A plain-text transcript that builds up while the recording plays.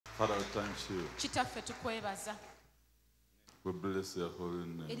Father, we thank you. Kitaffe tukwebaza. We bless your holy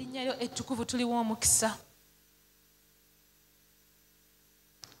name. Erinnya lyo ettukuvu tuliwo omukisa.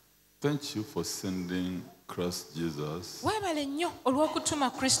 Thank you for sending Christ Jesus Weebale nnyo olw'okutuma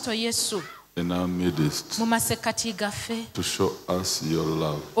Kristo Yesu in our midst mu masekkati gaffe to show us your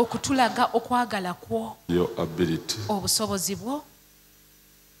love, okutulaga okwagala kwo, your ability, obusobozi bwo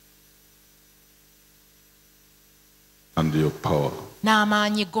and your power.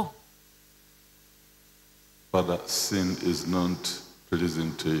 n'amaanyi go. Father, sin is not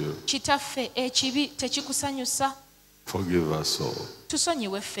pleasing to you. Kitaffe ekibi tekikusanyusa. Forgive us all.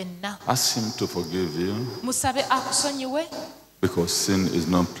 Tusonyiwe ffenna. Ask him to forgive you Musabe akusonyiwe because sin is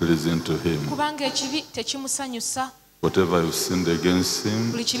not pleasing to him. kubanga ekibi tekimusanyusa. Whatever you sinned against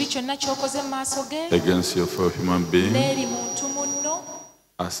him, Buli kibi kyonna ky'okoze mu maaso ge against your fellow human being, n'eri muntu munno,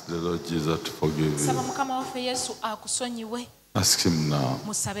 ask the Lord Jesus to forgive saba you. Mukama waffe Yesu akusonyiwe. Ask him now.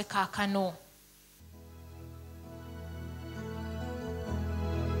 Musabe kaakano.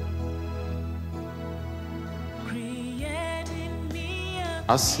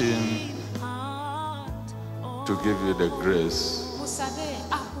 Ask him to give you the grace Musabe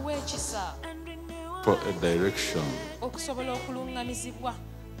akuwe ekisa for a direction okusobola okulungamizibwa,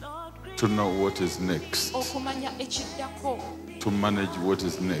 to know what is next, okumanya ekiddako, to manage what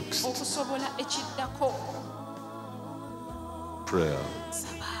is next. okusobola ekiddako. Prayer.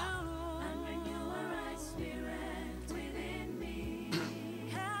 Saba.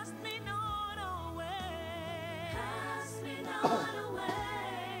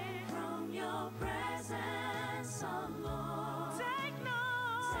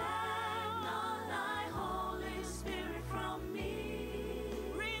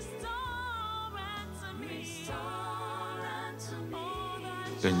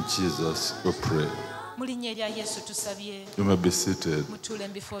 In Jesus we pray. Mu linnya erya Yesu tusabye. You may be seated. Mutuule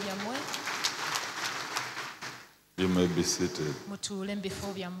mu bifo byammwe. You may be seated. Mutuule mu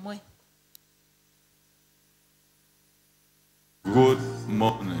bifo byammwe. Good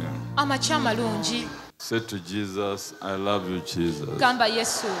morning. Amakya amalungi. Say to Jesus, I love you, Jesus. Gamba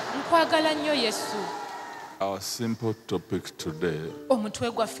Yesu, nkwagala nnyo Yesu. Our simple topic today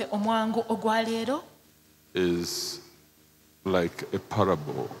Omutwe gwaffe omwangu ogwa leero is like a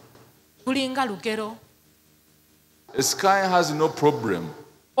parable. bulinga lugero. A sky has no problem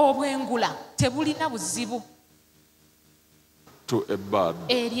Obwengula tebulina buzibu to a bird,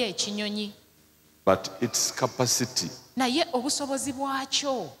 eri ekinyonyi, but its capacity naye obusobozi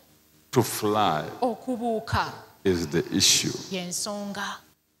bwakyo to fly okubuuka is the issue. y'ensonga.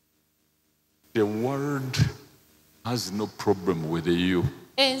 The world has no problem with you.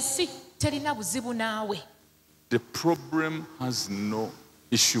 Ensi terina buzibu naawe, The problem has no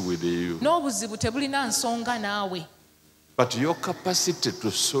issue with you. n'obuzibu tebulina nsonga naawe, But your capacity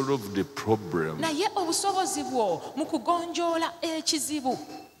to solve the problem naye obusobozi bwo mu kugonjoola ekizibu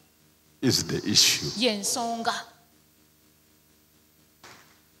is the issue. y'ensonga.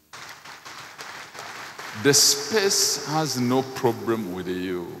 The space has no problem with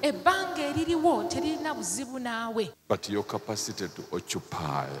you, Ebbanga eririwo teririna buzibu naawe, but your capacity to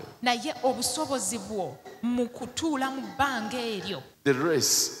occupy. naye obusobozi bwo mu kutuula mu bbanga eryo. The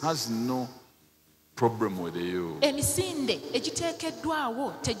race has no problem with you. Emisinde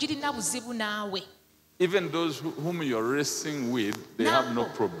egiteekeddwawo tegirina buzibu naawe, Even those whom you're racing with, they have no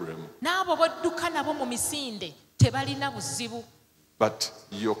problem. n'abo bodduka nabo mu misinde tebalina buzibu, But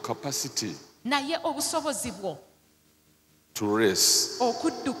your capacity naye obusobozi bwo to race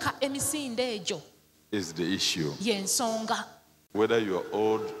okudduka emisinde egyo is the issue. y'ensonga. Whether you're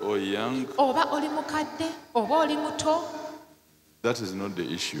old or young, Oba oli mukadde oba oli muto, that is not the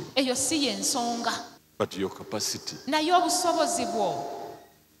issue. eyo si y'ensonga, But your capacity naye obusobozi bwo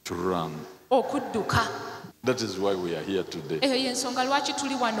to run. okudduka. That is why we are here today. Eyo y'ensonga lwaki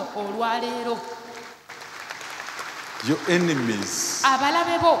tuli wano olwaleero. Your enemies,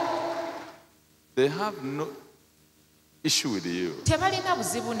 Abalabe bo they have no issue with you. tebalina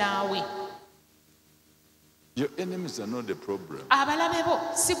buzibu naawe, Your enemies are not the problem. abalabe bo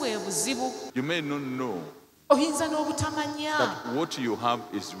si bwe buzibu. You may not know Oyinza n'obutamanya that what you have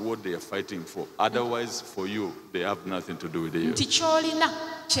is what they are fighting for. Otherwise, for you, they have nothing to do with you. nti ky'olina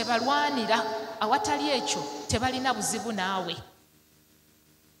kye balwanira, awatali ekyo tebalina buzibu naawe,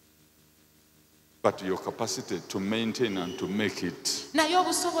 But your capacity to maintain and to make it naye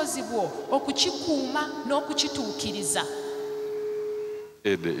obusobozi bwo okukikuuma n'okukituukiriza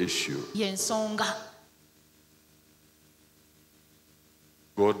is the issue. y'ensonga.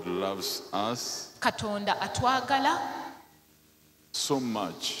 God loves us Katonda atwagala, so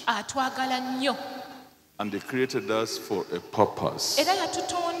much atwagala nnyo And he created us for a purpose. era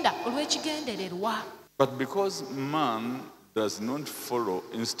yatutonda olw'ekigendererwa. But because man does not follow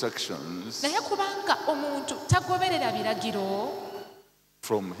instructions Naye kubanga omuntu tagoberera biragiro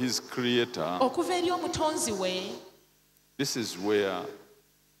from his creator, okuva eri omutonzi we, this is where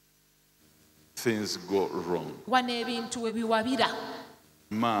things go wrong. wano ebintu we biwabira.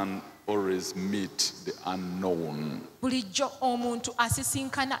 Man always meet the unknown Bulijjo omuntu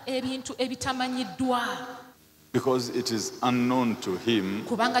asisinkana ebintu ebitamanyiddwa because it is unknown to him.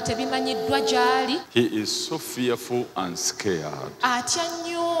 kubanga tebimanyiddwa gy'ali. He is so fearful and scared, Atya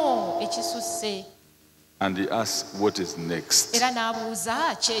nnyo ekisusse and he asks, what is next? era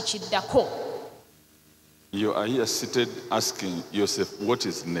n'abuuza ki ekiddako. You are here seated asking yourself, what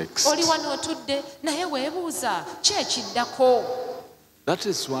is next? Oli wano otudde naye weebuuza ki ekiddako. That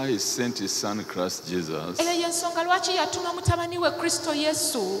is why he sent his son Christ Jesus Eyo y'ensonga lwaki yatuma mutabani we Kristo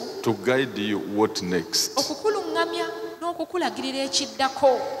Yesu to guide you what next. okukuluŋŋamya n'okukulagirira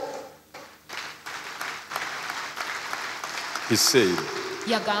ekiddako. He said,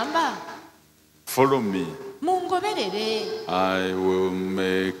 Yagamba, follow me. mungoberere, I will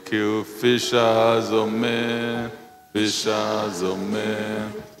make you fishers of men, fishers of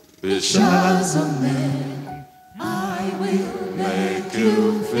men, fishers of men. I will make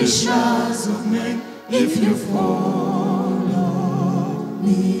you fishers of men if you follow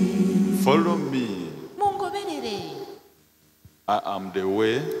me. Follow me. mungoberere. I am the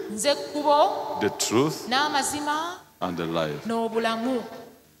way, Nze ekkubo the truth, n'amazima and the life. n'obulamu.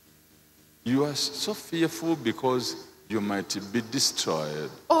 You are so fearful because you might be destroyed.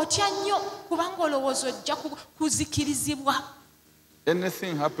 Otya nnyo kubanga olowooza ojja kuzikirizibwa.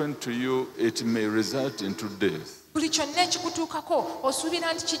 Anything happen to you, it may result into death. Buli kyonna ekikutuukako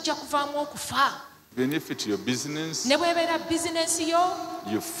osuubira nti kijja kuvaamu okufa. Even if it's your business, Ne bw'ebeera bizinensi yo,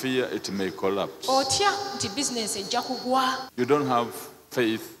 you fear it may collapse. otya nti bizinensi ejja kugwa. You don't have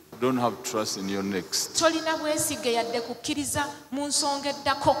faith, don't have trust in your next. Tolina bwesige yadde kukkiriza mu nsonga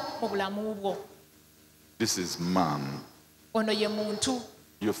eddako mu bulamu bwo. This is man. Ono ye muntu.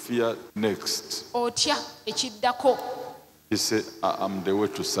 You fear next. Otya ekiddako. He said, I am the way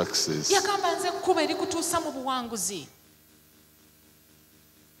to success. Yagamba nze ekkubo erikutuusa mu buwanguzi.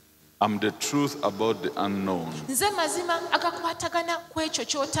 I'm the truth about the unknown. Nze mazima agakwatagana ku ekyo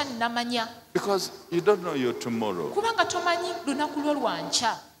ky'otannamanya. Because you don't know your tomorrow. Kubanga tomanyi lunaku lwo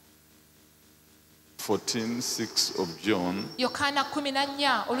lwankya. 14:6 of John. Yokaana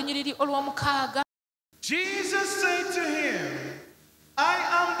 14 olunyiriri olw'omukaaga. Jesus said to him, I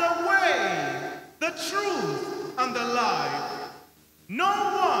am the way, the truth, and the life. No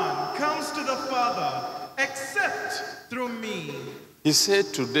one comes to the Father except through me. He said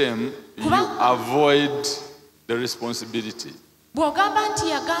to them, you avoid the responsibility. Bw'ogamba nti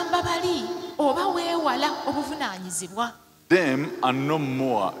yagamba bali oba weewala obuvunaanyizibwa. Them are no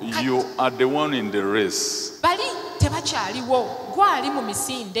more. You are the one in the race. Bali tebakyaliwo, gwali mu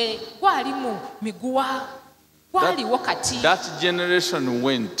misinde, gwali mu miguwa, gwaliwo kati. That generation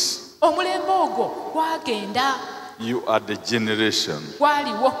went. Omulembe ogwo gwagenda, You are the generation.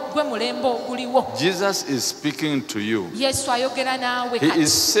 gwaliwo, gwe mulembe oguliwo. Jesus is speaking to you. Yesu ayogera naawe He kati.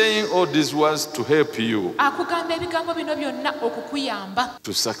 is saying all these words to help you Akugamba ebigambo bino byonna okukuyamba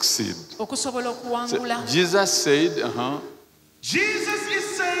to succeed. okusobola So okuwangula. Jesus said, Jesus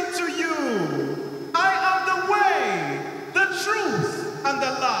is saying to you, I am the way, the truth, and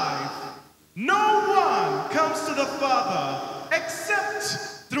the life. No one comes to the Father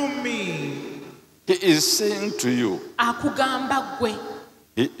except through me. He is saying to you, Akugamba gwe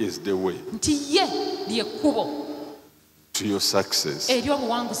He is the way nti ye ly'ekkubo to your success.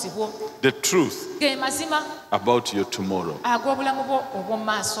 ery'obuwanguzi bwo, The truth ge mazima about your tomorrow. ag'obulamu bwo obw'omu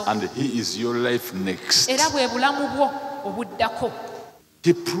maaso, And He is your life next. era bwe bulamu bwo obuddako.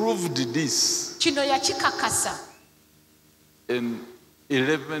 He proved this Kino yakikakasa in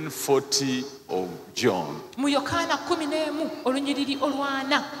 11:40 of John. mu Yokaana 11 olunyiriri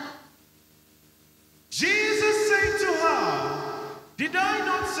olwana. Jesus said to her, did I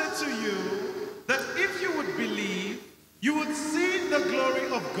not say to you that if you would believe, you would see the glory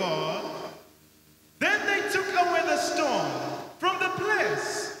of God? Then they took away the stone from the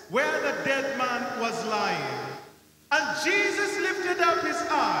place where the dead man was lying. And Jesus lifted up his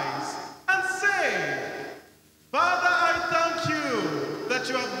eyes and said, Father, I thank you that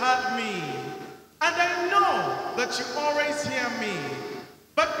you have heard me, and I know that you always hear me.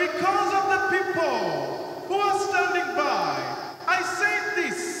 But because of the people who are standing by, I say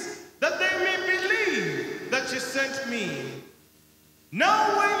this, that they may believe that you sent me.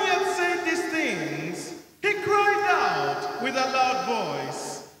 Now when he had said these things, he cried out with a loud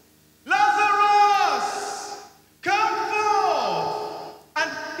voice, Lazarus,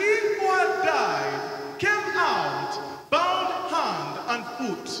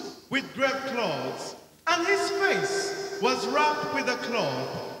 cloths, and his face was wrapped with a cloth.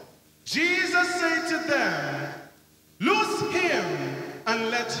 Jesus said to them, "Loose him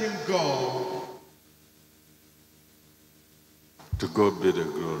and let him go." To God be the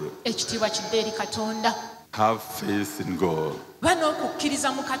glory. Ekitiibwa kidde eri Katonda. Have faith in God. Bana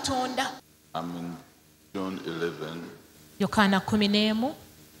okukkiriza mu Katonda. I'm in John 11, Yokaana 11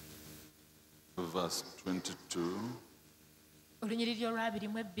 verse 22. olunyiriri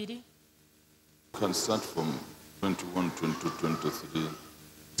olw'abirimu-ebbiri. You can start from 21, 22, 23.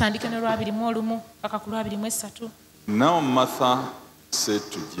 Tutandike n'olw'abirimu-olumu paka ku lw'abirimu-esatu. Now Martha said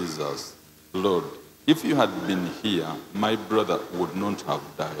to Jesus, "Lord, if you had been here, my brother would not have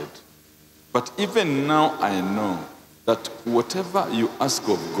died. But even now I know that whatever you ask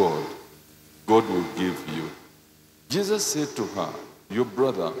of God, God will give you." Jesus said to her, "Your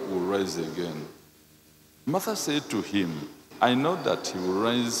brother will rise again." Martha said to him, "I know that he will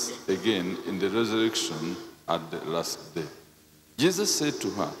rise again in the resurrection at the last day." Jesus said to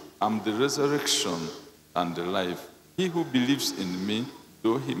her, "I'm the resurrection and the life. He who believes in me,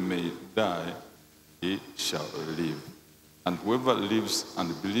 though he may die, he shall live. And whoever lives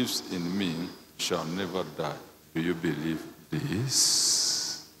and believes in me shall never die." Do you believe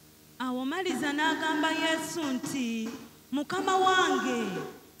this? Awo Maliza n'agamba Yesu nti, "Mukama wange,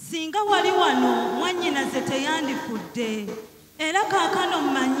 singa wali wano mwannyinaze teyandifudde, era kaakano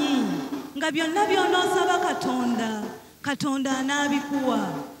mmanyi nga byonna by'onoosaba Katonda, Katonda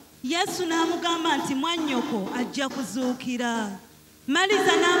anaabikuwa." Yesu n'amugamba nti, "Mwannyoko ajja kuzuukira."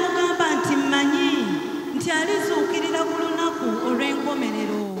 Maliza n'amugamba nti, "Mmanyi nti alizuukirira ku lunaku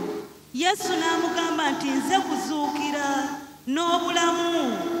olw'enkomerero." Yesu n'amugamba nti, "Nze kuzuukira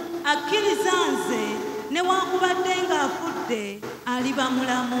n'obulamu. Akkiriza nze newankubadde ng'afudde aliba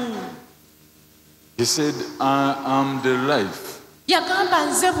mulamu." He said, "I am the life." Yagamba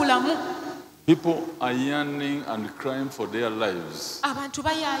nze bulamu. People are yearning and crying for their lives. Abantu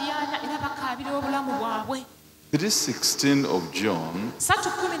bayaayaana era bakaabira obulamu bwabwe. 3:16 of John,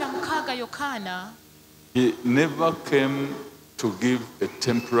 3:16 Yokaana. he never came to give a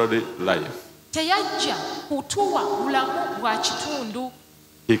temporary life. Teyajja kutuwa bulamu bwa kitundu.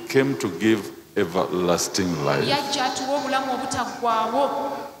 He came to give everlasting life. Yajja atuwa obulamu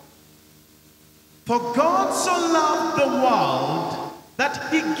obutaggwaawo. For God so loved the world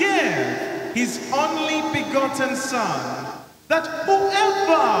that he gave his only begotten Son, that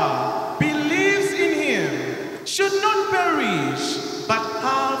whoever believes in him should not perish, but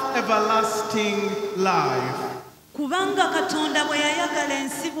have everlasting life. Kubanga Katonda bwe yayagala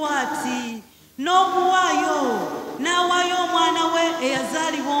ensi bw'ati, n'okuwaayo n'awaayo omwana we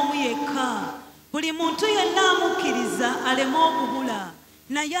eyazaalibwa omu yekka, buli muntu yenna amukkiriza aleme okubula,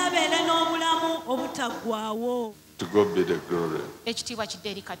 naye abeere n'obulamu obutaggwaawo. To God be the glory. Ekitiibwa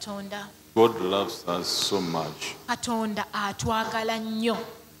kidde eri Katonda. God loves us so much. Katonda atwagala nnyo.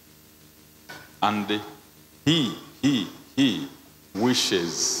 And he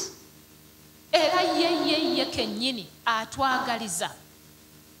wishes Era ye kennyini atwagaliza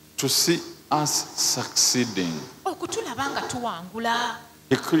to see us succeeding. okutulaba nga tuwangula.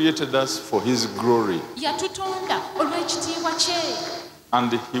 He created us for his glory. Yatutonda olw'ekitiibwa kye.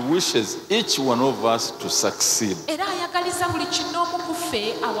 And he wishes each one of us to succeed. Era ayagaliza buli kinoomu ku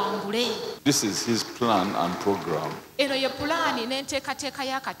ffe awangule. This is his plan and program. Eno ye pulaani n'enteekateeka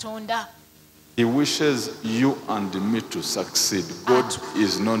ya Katonda. He wishes you and me to succeed. God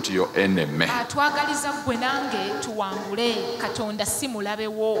is not your enemy. Atwagaliza ggwe nange tuwangule. Katonda si mulabe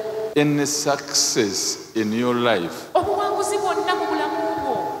wo. Any success in your life, Obuwanguzi bwonna mu bulamu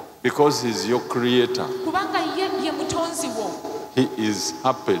bwo, because he's your creator, kubanga ye mutonzi wo, he is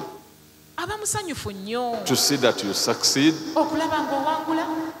happy aba musanyufu nnyo to see that you succeed okulaba ng'owangula,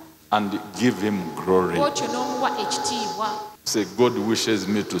 and give him glory. bw'otyo n'omuwa ekitiibwa. Say, God wishes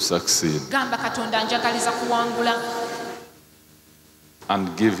me to succeed Gamba Katonda njagaliza kuwangula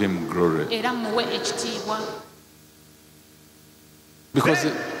and give him glory. era muwe ekitiibwa. Because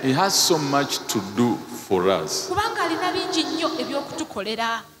he has so much to do for us, Kubanga alina bingi nnyo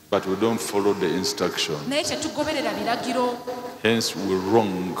eby'okutukolera, but we don't follow the instruction. naye tetugoberera biragiro. Hence we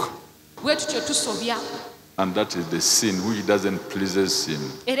wrong. Bwe tutyo tusobya. And that is the sin which doesn't please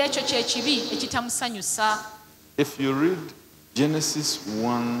him. Era ekyo kye kibi ekitamusanyusa. If you read Genesis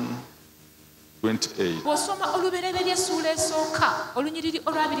 1:28, Bw'osoma olubereberye essuula esooka olunyiriri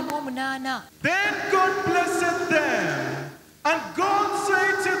olw'abirimu-omunaana. Then God blessed them, and God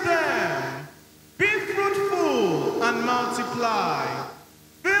said to them, "Be fruitful and multiply,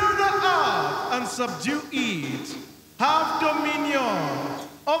 fill the earth and subdue it, have dominion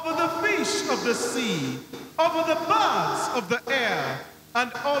over the fish of the sea, over the birds of the air,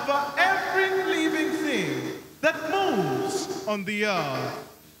 and over every living thing that moves on the earth.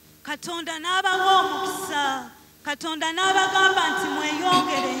 Katonda n'abawa omukisa. Katonda n'abagamba nti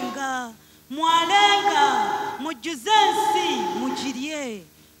mweyongerenga, mwalenga, mujjuze ensi, mugirye,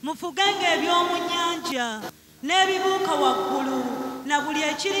 mufugenga eby'omu nnyanja, n'ebibuuka waggulu, na buli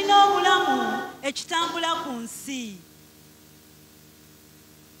ekirina obulamu ekitambula ku nsi.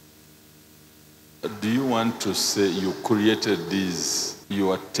 Do you want to say you created these, you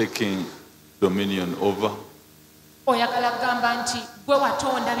are taking dominion over? Oyagala kugamba nti gwe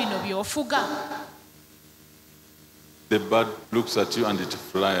watonda bino by'ofuga? The bird looks at you and it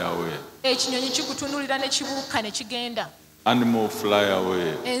fly away. Ekinyonyi kikutunuulira ne kibuuka ne kigenda. Animal fly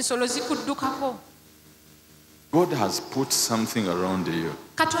away. Ensolo zikuddukako. God has put something around you.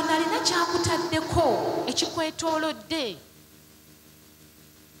 Katonda alina kyakutaddeko ekikwetoolodde.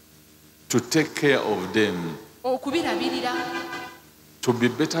 To take care of them, Okubirabirira, to be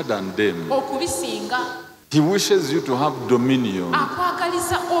better than them. okubisinga. He wishes you to have dominion.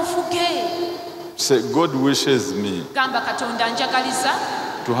 Akwagaliza ofuge. Say, God wishes me Gamba Katonda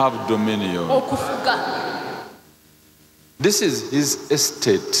njagaliza to have dominion. okufuga. This is his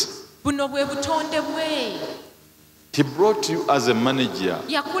estate. Buno bwe butonde bwe. He brought you as a manager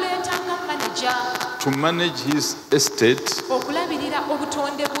Yakuleeta nga manager to manage his estate okulabirira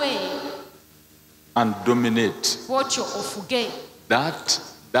obutonde bwe, and dominate bw'otyo ofuge.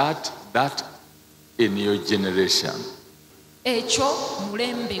 that in your generation. Ekyo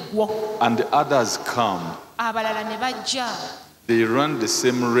mulembe gwo. And others come. Abalala ne bajja They run the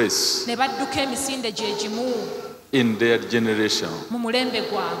same race ne badduka emisinde gye gimu in their generation. mu mulembe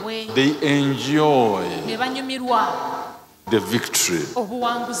gwabwe, They enjoy ne banyumirwa the victory.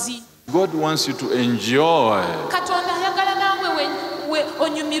 obuwanguzi. God wants you to enjoy Katonda ayagala naawe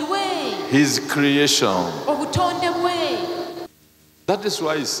onyumirwe his creation. obutonde bwe. That is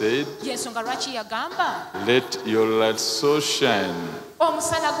why he said, Y'ensonga lwaki yagamba let your light so shine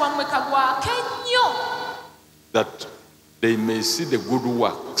omusana gwammwe kagwake nnyo that they may see the good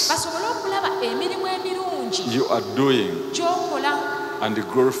works basobole okulaba emirimu emirungi you are doing gy'okola, and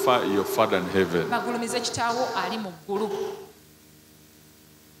glorify your Father in heaven. bagulumize kitaawo ali mu ggulu.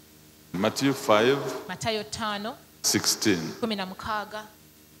 Matthew 5, Matayo 16. 5:16.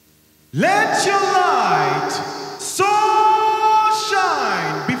 Let your light so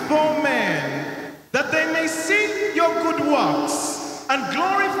shine before men that they may see your good works and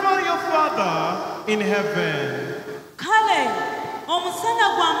glorify your Father in heaven. Kale omusana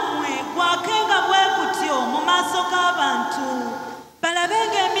gwammwe gwakenga bwe gutyo mu maaso g'abantu,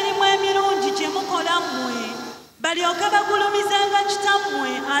 balabenga emirimu emirungi gye mukola mmwe, balyoke bagulumizenga kitammwe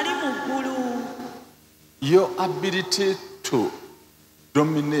ali mu ggulu. Your ability to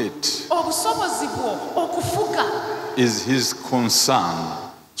dominate Obusobozi bwo okufuga is his concern.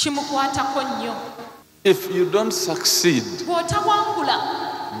 kimukwatako nnyo. If you don't succeed,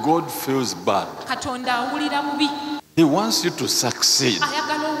 Bw'otawangula, God feels bad. Katonda awulira bubi. He wants you to succeed.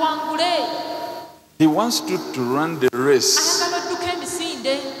 Ayagala owangule, He wants you to run the race ayagala odduka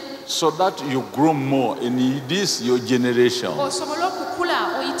emisinde so that you grow more in this your generation, osobole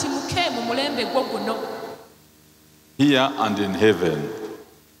okukula oyitimuke mu mulembe gwo guno, here and in heaven.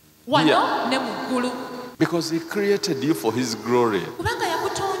 wano ne mu ggulu. Because he created you for his glory. Kubanga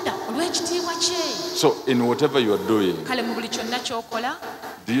yakutonda olw'ekitiibwa kye. So in whatever you are doing, Kale mu buli kyonna ky'okola,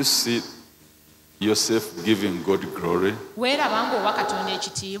 do you see yourself giving God glory? weeraba ng'owa Katonda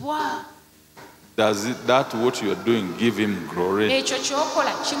ekitiibwa. Does that what you are doing give him glory? Ekyo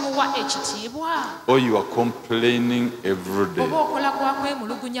ky'okola kimuwa ekitiibwa, Or you are complaining every oba day? okola gwa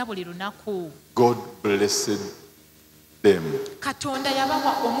kwemulugunya buli lunaku. God blessed them. Katonda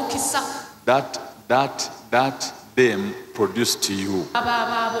yabawa omukisa, That them produced you.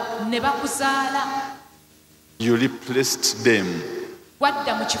 abaabo ne bakuzaala, You replaced them.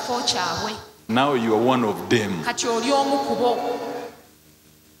 wadda mu kifo kyabwe. Now you are one of them Kati oli omu ku bo,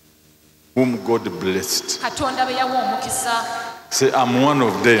 whom God blessed. Katonda be yawa omukisa. Say, I'm one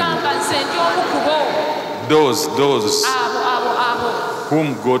of them. Gamba nze ndi omu ku bo, Those abo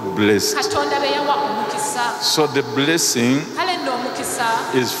whom God blessed. Katonda be yawa omukisa. So the blessing Kale nno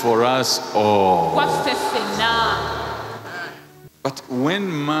omukisa is for us all. gwaffe ffenna. But when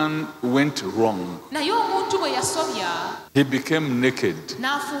man went wrong, Naye omuntu bwe yasobya he became naked.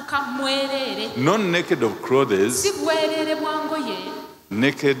 n'afuuka mwereere, Not naked of clothes, si bwereere bwa ngoye,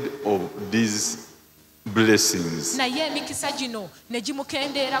 naked of these blessings. naye emikisa gino ne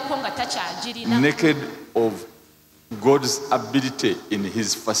gimukendeerako nga takyagirina, Naked of God's ability in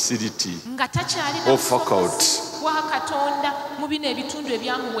his facility nga takyalina or busobozi faculty. gwa katonda mu bino ebitundu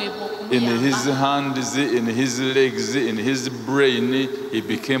ebyamuweebwa In his okumuyamba hands, in his legs, in his brain, he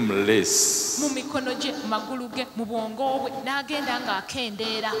became less. mu mikono gye mu magulu ge mu bwongo bwe n'agenda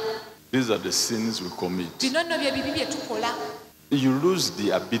ng'akendeera. These are the sins we commit. Bino nno bye bibi bye tukola. You lose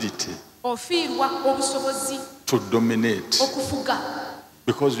the ability Ofiirwa obusobozi to dominate okufuga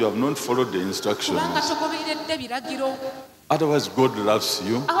because you have not followed the kubanga instructions. togoberedde biragiro. Otherwise, God loves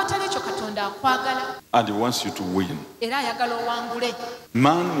you Awatali ekyo katonda akwagala and he wants you to win. era ayagala owangule.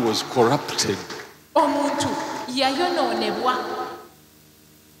 Man was corrupted. Omuntu yayonoonebwa.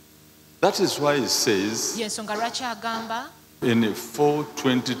 That is why he says Y'ensonga lwaki agamba in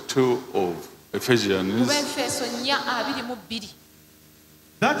 4:22 of mu Ephesians, Befeso 4:22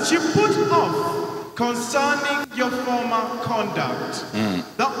 that you put off concerning your former conduct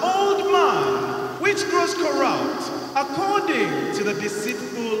the old man which grows corrupt according to the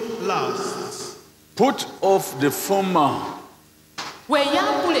deceitful lusts. put off the former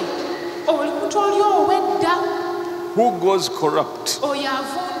weeyambule olubuto oli ow'edda who goes corrupt oyo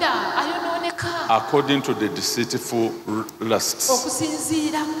avunda ayonooneka according to the deceitful lusts.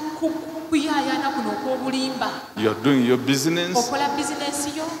 okusinziira ku kuyaayana kuno okw'obulimba. You are doing your business. Okola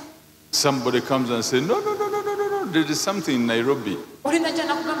bizinensi yo Somebody comes and says, no, there is something in Nairobi. olinajja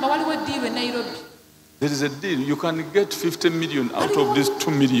nakugamba waliwo eddiiru e Nairobi. There is a deal. You can get 50 million out of this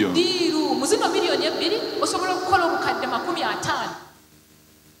 2 million. Diiru mu zino miliyoni 2 osobola okukola obukadde 50.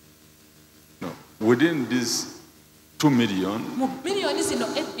 No. Within this 2 million, Mu miliyoni zino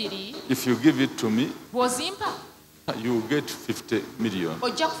 2 if you give it to me, bw'ozimpa you will get 50 million.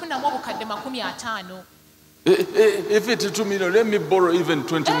 ojja kufunamu obukadde 50. If it is 2 million, let me borrow even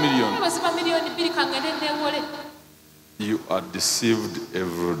 20 million. bwe ziba miliyoni 2 kangende neewole. You are deceived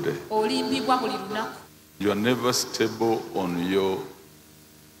every day. Olimbibwa buli lunaku. You are never stable on your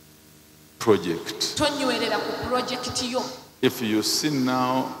project. Tonywerera ku pulojekiti yo. If you see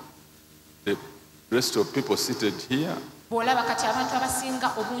now the rest of people seated here, Bw'olaba kati abantu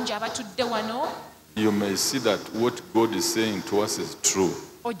abasinga obungi abatudde wano, you may see that what God is saying to us is true.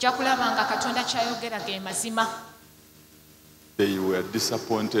 ojja kulaba nga katonda ky'ayogera ge mazima. They were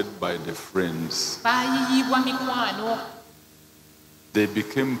disappointed by the friends. Baayiyibwa mikwano, They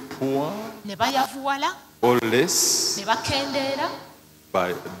became poor ne bayavuwala, or less ne bakendeera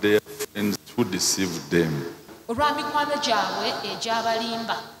by their friends who deceived them. olwa mikwano gyabwe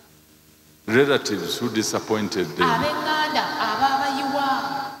egyabalimba. Relatives who disappointed them. Ab'eŋŋanda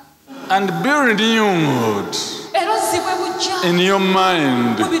abaabayiwa. And be renewed Era ozzibwe bujja in your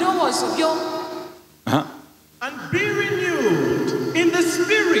mind. mu birowoozo byo. And be renewed in the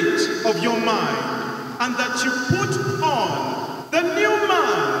spirit of your mind, and that you put on the new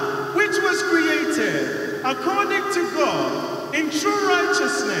man which was created according to God in true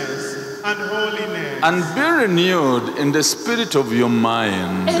righteousness and holiness. And be renewed in the spirit of your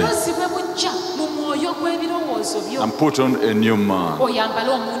mind. Era ozzibwe bujja mu mwoyo gw'ebirowoozo byo. And put on a new man Oyambale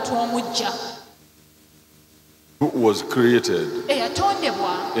omuntu omuggya who was created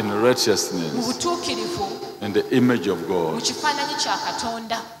eyatondebwa in mu righteousness, butuukirivu in the image of mu God, kifaananyi kya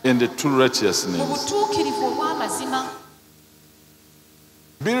Katonda, in the true mu righteousness. butuukirivu obw'amazima.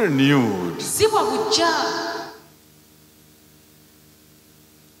 Be renewed Zibwa bujja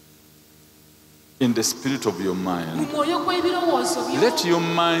in the spirit of your mu mind. mwoyo gw'ebirowoozo byo. Let your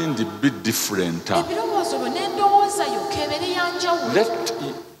mind be different. Ebirowoozo byo n'endowooza yo kebeere ya njawulo. Let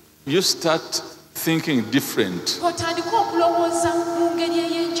you start thinking different. Otandike okulowooza mu ngeri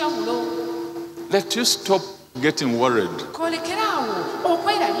ey'enjawulo. Let you stop getting worried. Kolekeraawo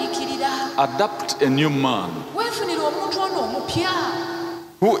okweraliikirira. Adapt a new man Weefunire omuntu ono omupya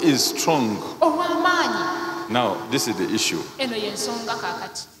who is strong. ow'amaanyi. Now, this is the issue. Eno y'ensonga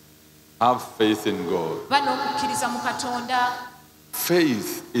kaakati. Have faith in God. Bano okukkiriza mu Katonda.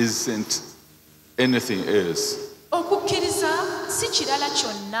 Faith isn't anything else, Okukkiriza si kirala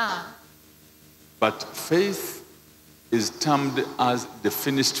kyonna. but faith is termed as the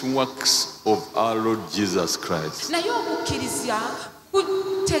finished works of our Lord Jesus Christ. Naye okukkiriza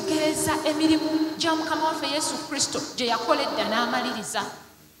kutegeeza emirimu gya Mukama waffe Yesu Kristo gye yakola edda n'amaliriza.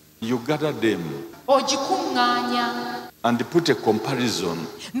 You gather them Ogikuŋŋaanya and put a comparison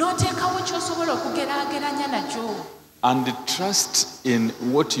n'oteekawo ky'osobola okugeraageranya nakyo. and trust in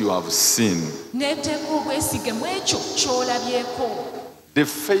what you have seen. N'eteeka obwesige mu ekyo ky'olabyeko. The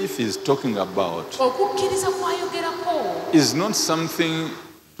faith is talking about Okukkiriza kwayogerako is not something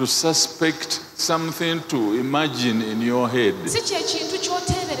to suspect, something to imagine in your head. si kye kintu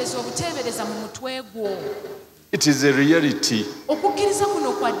ky'oteebereza obuteebereza mu mutwe gwo. It is a reality. Okukkiriza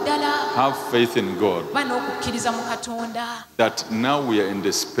kuno kwa ddala. Have faith in God Bano okukkiriza mu Katonda that now we are in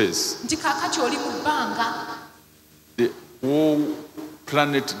the space nti kaakati oli mu bbanga whole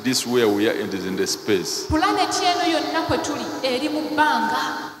planet this where we are, it is in the space. Pulaneeti eno yonna kwe tuli eri mu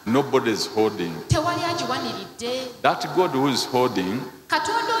bbanga. Nobody is holding. Tewali agiwaniridde. That God who is holding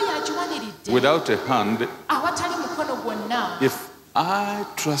Katonda oyo agiwaniridde. without a hand, Awatali mukono gwonna. if I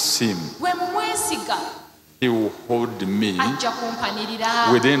trust him, Bwe mwesiga he will hold me ajja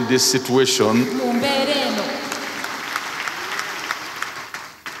kumpanirira within this situation. mu mbeera eno.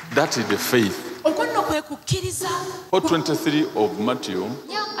 That is the faith. Okwo nno kwe kukkiriza. 4:23 of Matthew.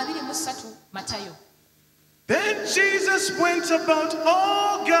 Nya 23 Matayo. Then Jesus went about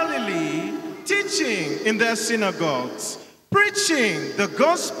all Galilee, teaching in their synagogues, preaching the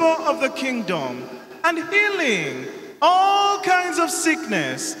gospel of the kingdom, and healing all kinds of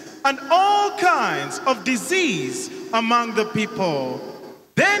sickness and all kinds of disease among the people.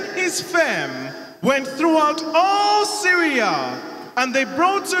 Then his fame went throughout all Syria, and they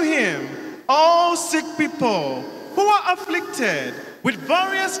brought to him all sick people who were afflicted with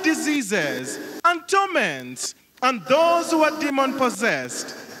various diseases and torments, and those who were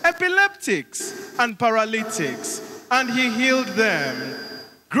demon-possessed, epileptics and paralytics, and he healed them.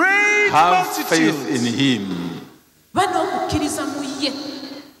 Great Have faith in multitudes. him. Bano okukkiriza mu ye.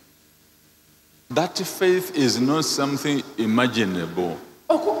 That faith is not something imaginable.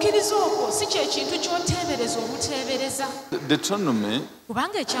 Okukkiriza okwo si kye kintu ky'oteebereza obuteebereza. Deuteronomy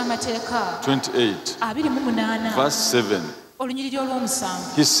Kubanga ekyamateeka 28, 28 verse 7. olunyiriri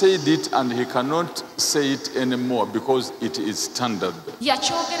olw'omusanvu. He said it and he cannot say it anymore because it is standard.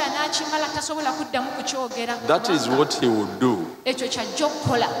 Yakyogera n'akimala tasobola kuddamu kukyogera. That is what he will do Ekyo ky'ajja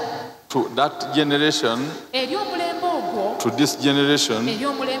okukola to that generation, eri omulembe ogwo, to this generation, eri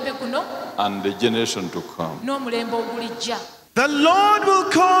omulembe guno and the generation to come. n'omulembe ogulijja. The Lord will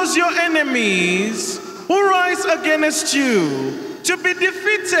cause your enemies who rise against you to be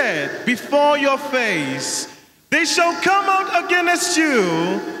defeated before your face. They shall come out against you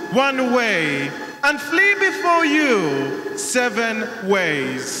one way and flee before you 7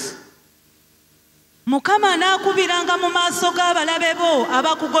 ways. Mukama anaakubiranga mu maaso g'abalabe bo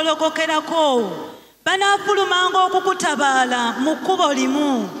abakugolokokerako. Banaafulumanga okukutabaala mu kkubo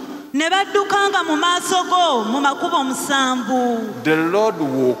limu, ne baddukanga mu maaso go mu makubo 7. The Lord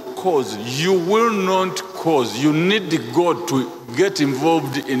will cause, you will not cause. You need God to get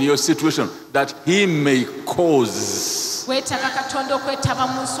involved in your situation that he may cause. Weetaaga Katonda okwetaba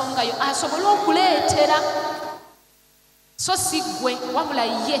mu nsonga yo asobole okuleetera. So si gwe wabula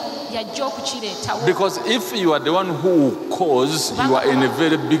ye yajja okukireetawo. Because if you are the one who will cause, you are in a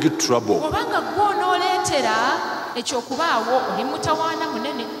very big trouble. Obanga gwe onooleetera ekyokubaawo oli mutawaana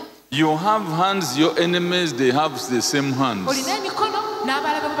munene. You have hands, your enemies, they have the same hands. Olina emikono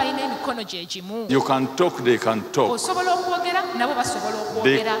n'abalabe bo balina emikono gye gimu. You can talk, they can talk. Osobola okwogera nabo basobola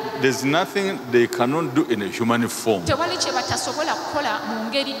okwogera. There's nothing they cannot do in a human form Tewali kye batasobola kukola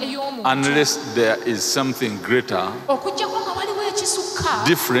mu ngeri ey'omuntu. unless there is something greater, Okuggyako nga waliwo ekisukka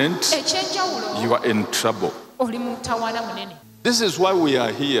different, eky'enjawulo, you are in trouble. oli mu mutawaana munene. This is why we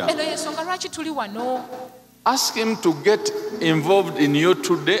are here. Eno y'ensonga lwaki tuli wano. Ask him to get involved in your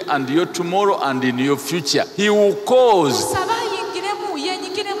today and your tomorrow and in your future. He will cause. Musaba ayingiremu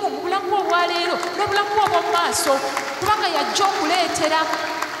yeenyigiremu mu bulamu bwo obwaleero n'obulamu bwo obw'omu maaso kubanga yajja okuleetera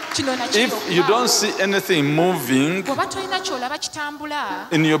kino na kino. If you don't see anything moving Bw'oba tolina ky'olaba kitambula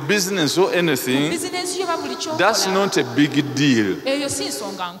in your business or anything, bizinensi yo ba buli that's ky'okola not a big deal. eyo si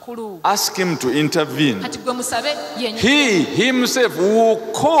nsonga nkulu. Ask him to intervene. Kati gwe musabe He himself will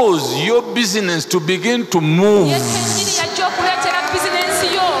cause your business to begin to move. ye kennyini yajja okuleetera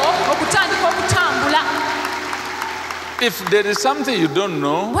bizinensi yo okutandika okutambula. If there is something you don't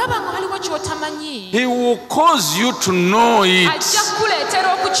know, Bw'aba nga waliwo ky'otamanyi he will cause you to know ajja it.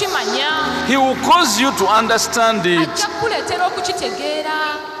 kukuleetera okukimanya, He will cause you to understand it. ajja kukuleetera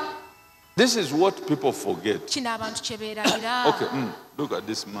okukitegeera. This is what people forget. Kino abantu kye beerabira. Okay, look at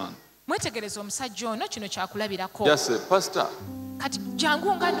this man. Mwetegereze omusajja ono, kino kyakulabirako. Just say, Pastor, Kati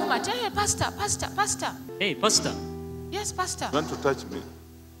jangu nga nnuma ate pastor, pastor, pastor. Hey, Pastor. Yes, pastor. you want to touch me?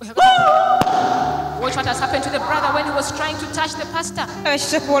 Watch what has happened to the brother when he was trying to touch the pastor.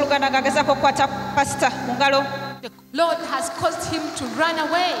 ekiteku oluganda ng'agezaako okukwata pasita mu ngalo. The Lord has caused him to run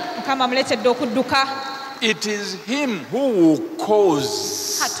away. Mukama amuleetedde okudduka. It is him who will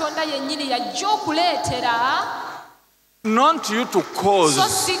cause, Katonda yennyini yajja okuleetera, not you to so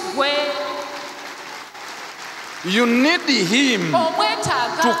cause. si gwe. You need him to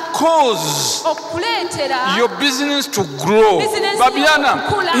Omwetaaga cause okuleetera your business to grow. Business Babiana,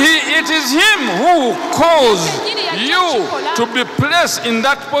 yokukula. it is him who will cause you to be placed in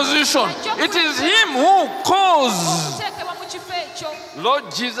that position. It is him who will cause. okuteekebwa mu kifo ekyo. Lord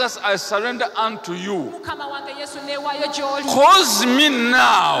Jesus, I surrender unto you. mukama wange yesu neewaayo gy'oli Cause me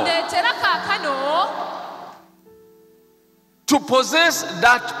now ndeetera kaakano to possess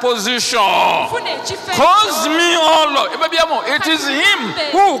that position. funa ekifo Cause me, oh Lord. It is Him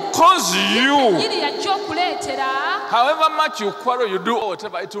who caused you. yiri yajja okuleetera However much you quarrel, you do or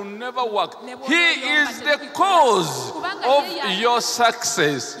whatever, it will never work. He is the cause of your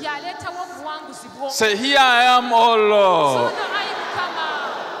success. yaleetawo obuwanguzi bwo Say, here I am, oh Lord, sono ayi mukama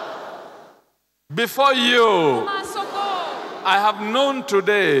before you. maaso go I have known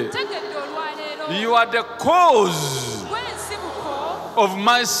today tegedde olwaleero you are the cause gw'ensibuko of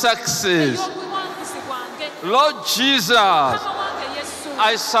my success. y'obuwanguzi bwange Lord Jesus, mukama wange yesu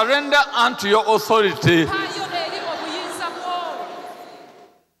I surrender unto your authority. paayo eri obuyinza bwo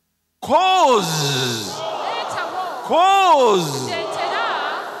Cause leetawo leetera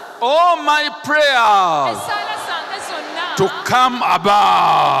all my prayers esaala zange zonna to come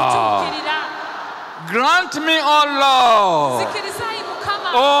about. tuukirira Grant me, oh Lord, zikirizaayi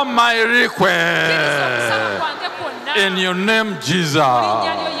mukama all my kkiriza okusaba requests kwange kwonna in your name, Jesus.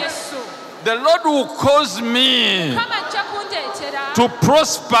 linnya lyo yesu The Lord will cause me mukama ajja kundeetera to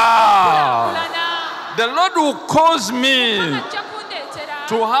prosper. kulana The Lord will cause me mukama ajja kundeetera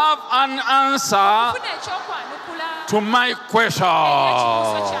to have an answer funa ekyokwanukula to my ekibuuzo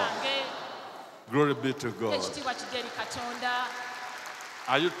question. kyange Glory be to God. ekitiibwa kidde eri katonda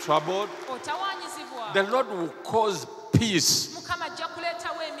Are you troubled? otawaanyizibwa The Lord will cause peace. mukama ajja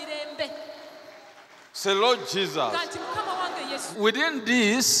kuleetawo emirembe Say, Lord Jesus, ga nti mukama wange yesu within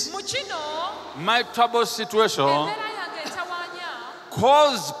this, mu kino my troubled situation, embeera yange etawaanya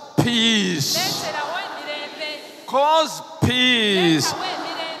cause peace. leeterawo emirembe Cause peace. leetawo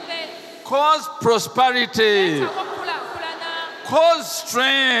emirembe Cause prosperity. leetawo okulaakulana Cause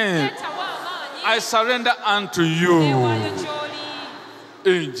strength. leetawo amaanyi I surrender unto you. neewaayo gy'oli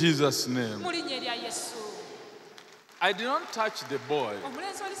In Jesus' name. mu linnya erya yesu I did not touch the boy,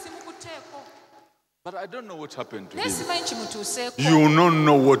 omulenzi oli simukutteeko but I don't know what happened to naye him. simanyi kimutuuseeko You will not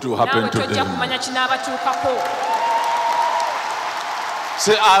know what will naawe happen to tojja them. kumanya kinaabatuukako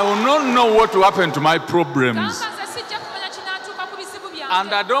Say, I will not know what will happen to my problems. gamba nze sijja kumanya kinaatuuka ku bizibu And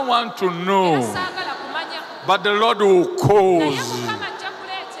I byange don't want to era know. saagala kumanya But the Lord will naye cause. mukama ajja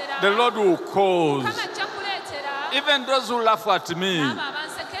kuleetera The Lord will cause. mukama ajja kuleetera Even those who laugh at me, abo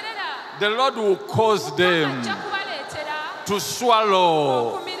abansekerera the Lord will cause them ajja kubaleetera to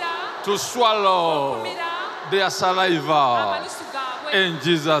swallow, okumira their saliva. amalusu gaabwe In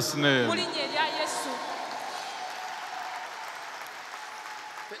Jesus' mu name. linnya erya yesu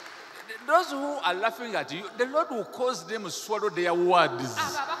Those who are laughing at you, the Lord will cause them to swallow their words.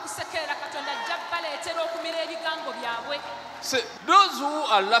 abo abakusekerera katonda ajja baleetera okumira ebigambo byabwe Say, those who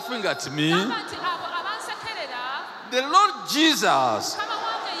are laughing at me, gamba nti abo abansekerera the Lord Jesus mukama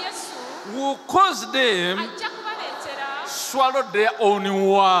wange yesu will cause them ajja kubaleetera swallow their own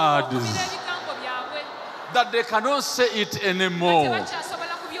words, okumira ebigambo byabwe that they cannot say it anymore,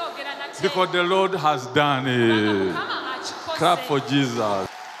 tebakyasobola kubyogera nate because the Lord has done kubanga it. mukama Clap for akikoze Jesus.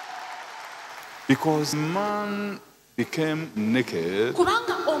 Because man became naked,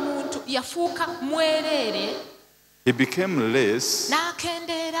 kubanga omuntu yafuuka mwereere he became less.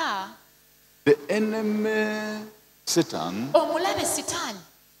 n'akendeera The enemy, Satan, omulabe sitaani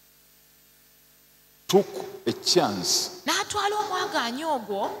took a chance n'atwala omwagaanya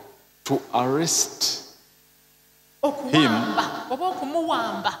ogwo to arrest okuwamba oba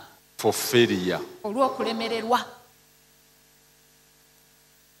okumuwamba for failure. olw'okulemererwa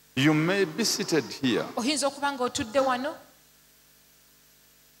You may be seated here, oyinza okuba ng'otudde wano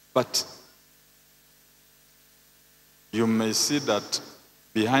but you may see that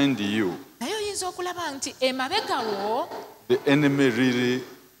behind you, naye oyinza okulaba nti emabegawo the enemy really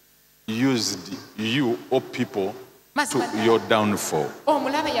used you or people to your downfall.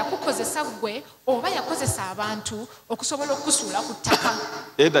 omulabe yakukozesa gwe oba yakozesa abantu okusobola okusuula ku ttaka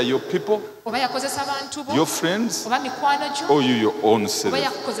Either your people, oba yakozesa abantu bo your friends, oba mikwano gyo or you your own oba self,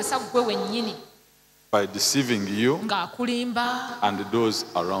 yakukozesa gwe wennyini by deceiving you ng'akulimba and those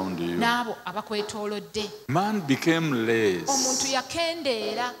around you. n'abo abakwetoolodde Man became omuntu less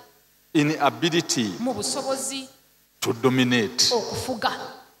yakendeera in ability mu busobozi to dominate, okufuga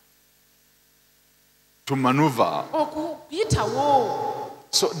to maneuver. okuyitawo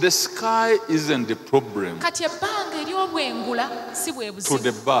So the sky isn't the problem kati ebbanga ery'obwengula si bwe to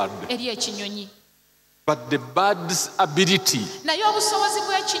the buzibu bird, eri ekinyonyi but the bird's ability naye obusobozi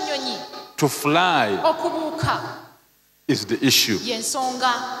bw'ekinyonyi to fly okubuuka is the issue.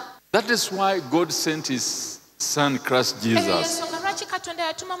 y'ensonga That is why God sent his son Christ eyo Jesus y'ensonga lwaki katonda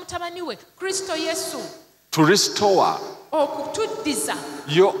yatuma mutabani we kristo yesu to restore okutuddiza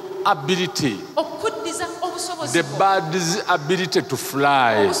your ability, okuddiza obusobozi the bwo, bird's ability to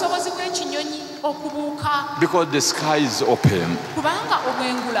fly, obusobozi bw'ekinyonyi okubuuka because the sky is open. kubanga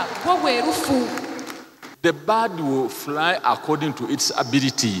obwengula bwo bwerufu. The bird will fly according to its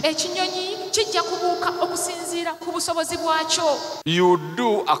ability. Ekinyonyi kijja kubuuka okusinziira ku busobozi bwakyo. You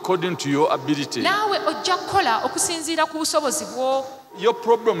do according to your ability. Naawe ojja kukola okusinziira ku busobozi bwo. Your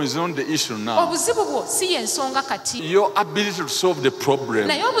problem is not the issue now. Obuzibu bwo si y'ensonga kati, Your ability to solve the problem.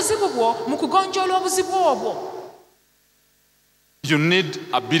 naye obuzibu bwo mu kugonjoola obuzibu obwo. You need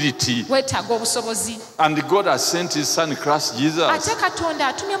ability. Weetaaga obusobozi. And God has sent His Son Christ Jesus Ate Katonda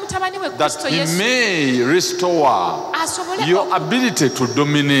atumye mutabani we that Kristo He Yesu may restore asobole your ability to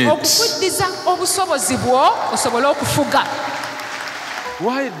dominate. okukuddiza obusobozi bwo osobole okufuga.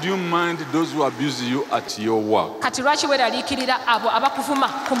 Why do you mind those who abuse you at your work? Kati lwaki weeraliikirira abo abakuvuma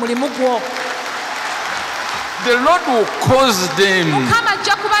ku mulimu gwo? The Lord will cause them. Mukama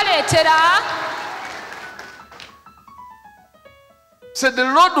ajja kubaleetera. Say the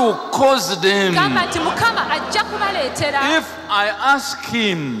Lord will cause them. Gamba nti Mukama ajja kubaleetera. If I ask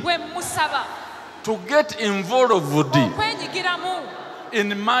Him Bwe musaba to get involved okwenyigiramu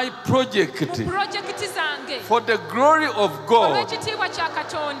in my mu project pulojekiti zange for the glory of God, olw'ekitiibwa kya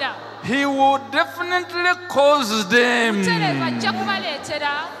Katonda, He will definitely cause them. Mutereevu ajja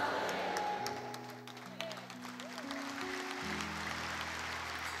kubaleetera.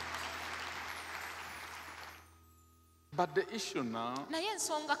 But the issue now, Naye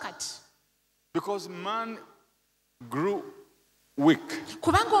ensonga kati, because man grew weak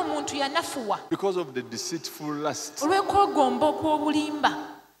kubanga omuntu yanafuwa because of the deceitful lust, olw'okwegomba okw'obulimba,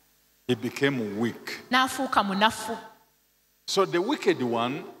 he became weak. n'afuuka munafu. So the wicked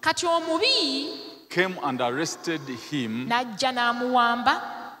one Kati omubi came and arrested him n'ajja n'amuwamba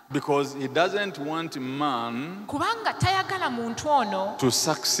because he doesn't want man kubanga tayagala muntu ono to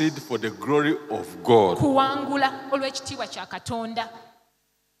succeed for the glory of God. kuwangula olw'ekitiibwa kya Katonda.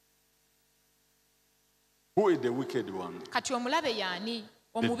 Who is the wicked one? Kati omulabe y'ani?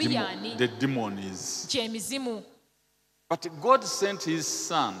 The Omubi y'ani? the demon is. Gy'emizimu. But God sent His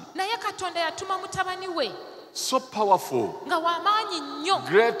Son, Naye Katonda yatuma mutabani we so powerful, nga w'amaanyi nnyo,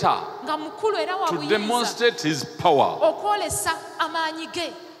 greater, nga mukulu era wa to buyinza, demonstrate His power okwolesa amaanyi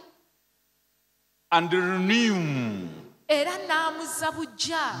ge, and renew era n'amuzza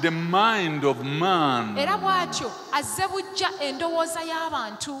buggya. the mind of man Era bw'atyo azze buggya endowooza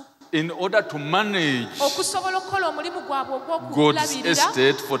y'abantu in order to manage okusobola okukola omulimu gwabwe God's ogw'okulabirira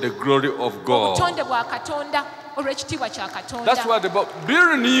estate for the glory of God. obutonde bwa Katonda olw'ekitiibwa kya Katonda. That's what about be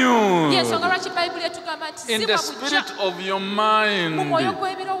renewed Y'ensonga lwaki Bayibuli etugamba nti in the sibwa spirit buggya of your mu mwoyo mind.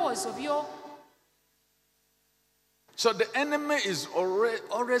 gw'ebirowoozo byo. So the enemy is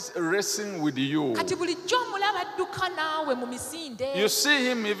always racing with you. Kati bulijjo omulaba adduka naawe mu misinde, You see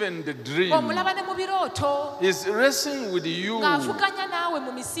him even in the dream. omulaba ne mu birooto He's racing with you. ng'avuganya naawe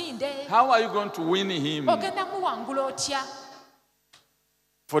mu misinde. How are you going to win him Ogenda muwangula otya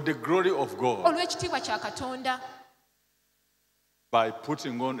for the glory of God? olw'ekitiibwa kya Katonda? By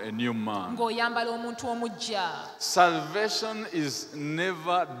putting on a new man. Ng'oyambala omuntu omuggya. Salvation is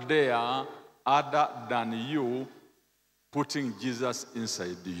never there other than you putting Jesus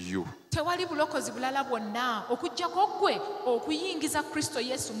inside you. Tewali bulokozi bulala bwonna okuggyako ggwe okuyingiza Kristo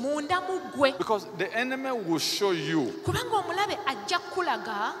Yesu munda mu ggwe. Because the enemy will show you Kubanga omulabe ajja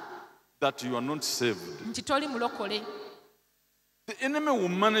kukulaga that you are not saved. nti toli mulokole. The enemy will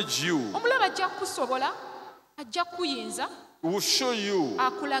manage you, Omulabe ajja kukusobola, ajja kukuyinza, will show you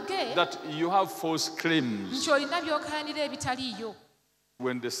akulage that you have false claims. nti olina by'okayanira ebitaliiyo.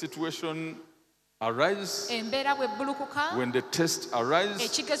 When the situation arises, Embeera bw'ebbulukuka, when the test arises,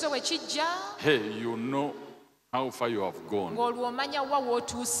 ekigezo bwe kijja, hey, you know how far you have gone. ng'olwo omanya wa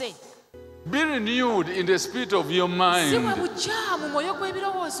w'otuuse. Be renewed in the spirit of your Si bwe mind. bujja mu mwoyo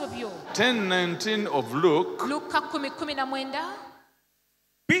gw'ebirowoozo byo. 10:19 of Luke. Luka 10:19.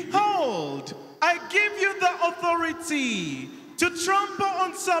 Behold, I give you the authority to trample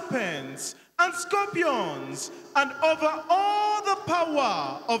on serpents and scorpions and over all the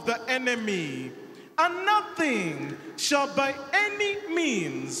power of the enemy, and nothing shall by any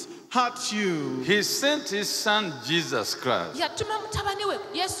means hurt you. He sent His Son Jesus Christ Yatuma mutabani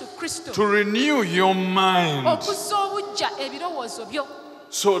we Yesu Kristo to renew your mind okuzza obuggya ebirowoozo byo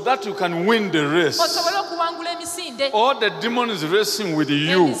so that you can win the race. osobole okuwangula emisinde. All the demons racing with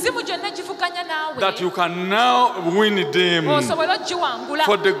you, Emizimu gyonna givuganya naawe that you can now win them osobole ogiwangula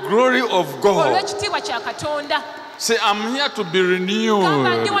for the glory of God. olw'ekitiibwa kya Katonda. Say, I'm here to be Gamba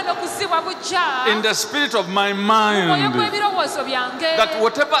ndi renewed wano kuzzibwa buggya in the spirit of my mu mwoyo mind, gw'ebirowoozo byange. that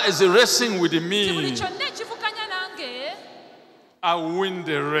whatever is racing with Ti buli me, kyonna I'll win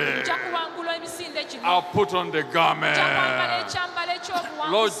the race. nja kuwangula emisinde gino. I'll put on the nja kwambala garment. ekyambalo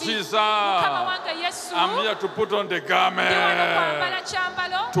ekyobuwanguzi. Lord Jesus, Mukama wange Yesu. I'm here to put on the ndi wano kwambala garment.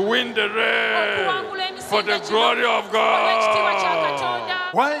 kyambalo. To win the okuwangula race for the emisinde gino. glory of olw'ekitiibwa kya God. Katonda.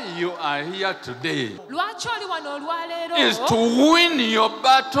 Why you are here today Lwaki oli wano olwaleero? is to win your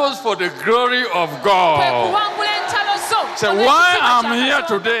battles for the glory of kwe God. kuwangula entalo zo. Say, olw'ekitiibwa why kya I'm here Katonda.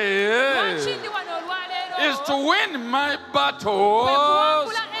 today Lwaki ndi wano olwaleero? is to win my kwe battles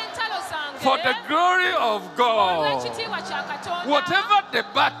kuwangula entalo zange. for the glory of God. olw'ekitiibwa kya Katonda. Whatever the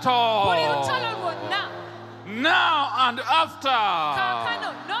buli battle, lutalo lwonna. now and after,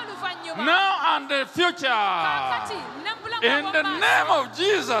 kaakano n'oluvannyuma. now and the future, kaakati ne bulamu in the obw'omaaso. name of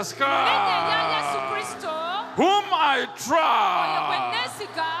Jesus Erinnya erya Yesu Christ, Kristo, whom I oyo gwe trust,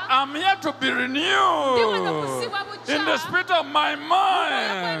 neesiga, I'm here to be ndi wano renewed kusibwa buggya in the spirit of my mu mwoyo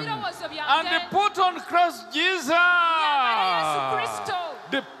mind gw'ebirowoozo and byange. put on Christ Jesus, Nyambala Yesu Kristo,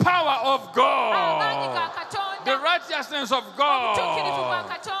 the power of amaanyi ga God, Katonda, the righteousness of obutuukirivu bwa God,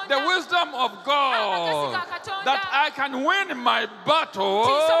 Katonda, the wisdom of amagezi God, ga Katonda, that I can win my nsobola battle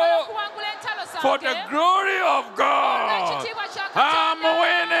okuwangula entalo for the zange. glory of God. olw'ekitiibwa kya I'm Katonda.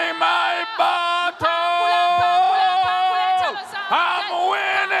 winning my battle. I'm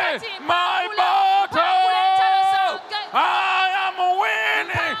winning my battle. I am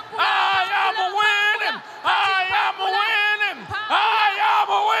winning. I am winning. I am winning. I am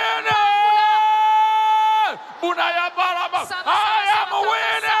winning. Bunaya baraba. I am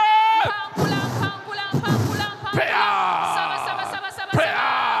winning. Prayer.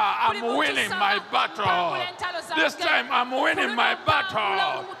 I'm winning my battle. This time I'm winning my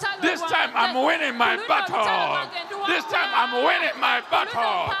battle. This time I'm winning my battle. This time I'm winning my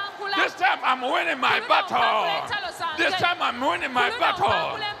battle. This time I'm winning my battle. This time I'm winning my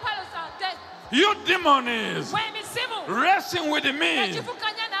battle. You demons racing with me.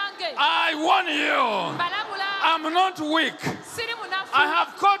 I warn you, I'm not weak. I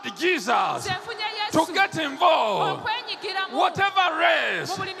have called Jesus to get involved. Whatever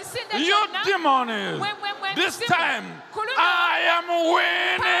race, you demons, this time I am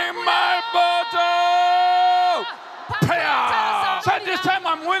winning my battle. Prayer. So this time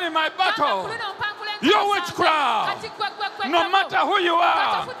I'm winning my battle. You witchcraft, no matter who you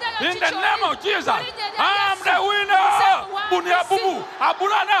are, in the name of Jesus, I am the winner. Bunya bubu,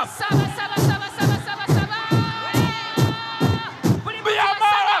 abulana,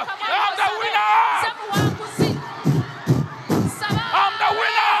 biamara, I'm the winner. I'm the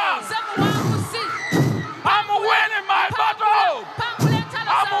winner. I'm winning my battle.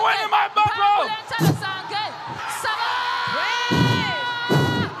 I'm winning my battle.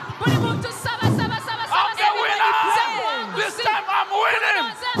 I'm the winner. This time I'm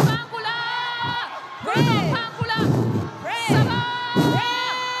winning.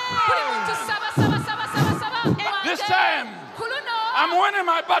 This time I'm winning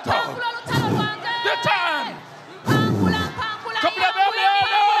my battle. This time.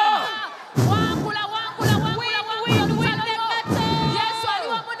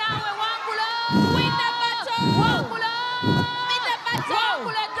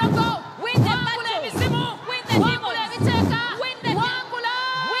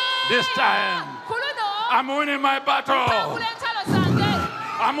 This time I'm winning my battle.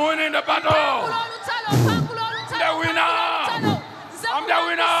 I'm winning the battle. The winner. I'm the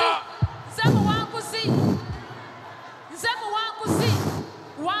winner.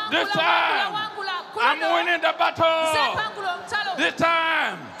 This time I'm winning the battle. This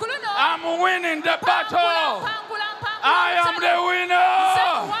time I'm winning the battle. I am the winner.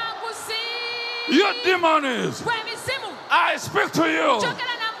 You demons, I speak to you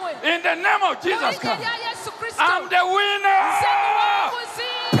in the name of Jesus Christ. I'm the winner.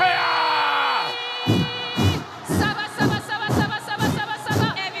 Prayer.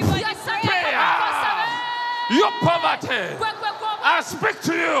 Your poverty, I speak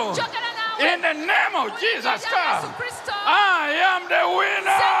to you in the name of Jesus Christ. I am the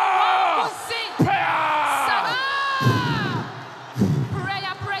winner. Prayer.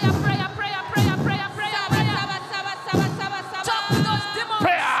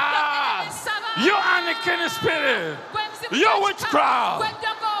 You unclean spirit, you witchcraft,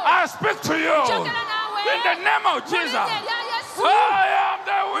 I speak to you in the name of Jesus. I am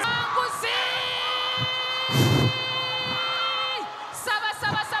the winner.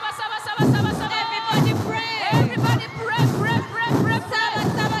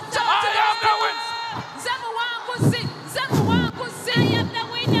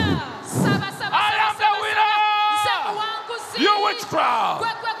 You witchcraft,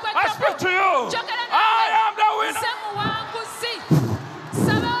 I speak to you. I am the winner.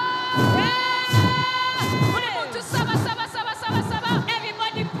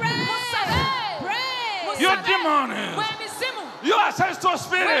 demon. mw'emizimu You ancestral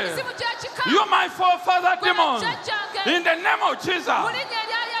spirit. mw'emizimu gy'ekika You my forefather gwe demon. bajjajjange In the name of mu Jesus. linnya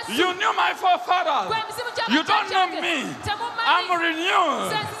erya Yesu You knew my forefathers. gwe emizimu You don't know gy'abajjajjange me. temumanyi I'm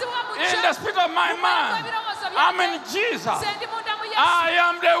renewed senzizibwa mu in kyo the spirit of my man. I'm in Jesus. se ndi munda mu Yesu I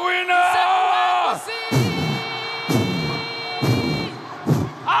am the winner.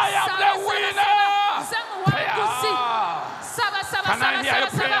 I am the winner. Can I hear your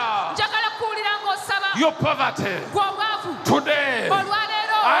prayer? njagala kuwulira ng'osaba Your poverty. gw'obwavu Today,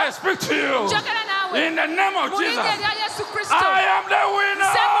 olwaleero I speak to you njagala naawe in the name of mu Jesus. linnya erya Yesu Kristo I am the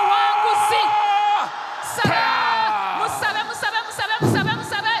winner. nze muwanguzi saba Prayer. musabe musabe musabe musabe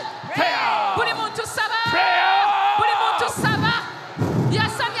musabe Prayer. buli muntu saba Prayer. buli muntu saba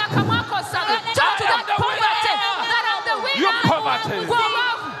yasamya akamwa ko saba talk to that poverty that I'm the winner Your poverty.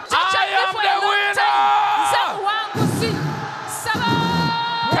 gw'obwavu I am the winner. nze muwanguzi saba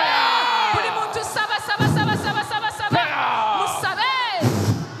Prayer. buli muntu saba saba saba saba saba saba Prayer. musabe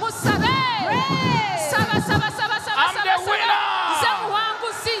musabe saba saba saba saba I'm the saba winner. nze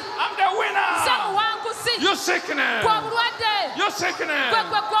muwanguzi I'm the nze winner. muwanguzi You sickness. gw'obulwadde You sickness. gwe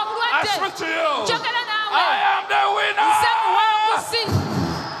gwe I gw'obulwadde speak to you. njagala naawe I am the winner. nze muwanguzi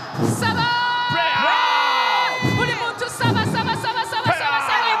saba Prayer. buli muntu saba saba saba saba saba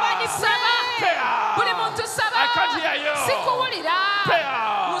saba saba Prayer. buli muntu saba I can't hear you. sikuwulira Prayer.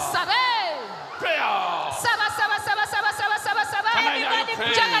 musabe Prayer. saba saba saba saba saba saba saba Can I hear you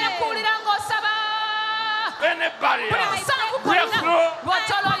pray? njagala kuwulira ng'osaba Any barrier. buli musango gwonna Breakthrough.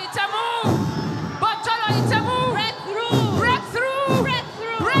 bw'otolo oyitemu bw'otolo oyitemu breakthrough break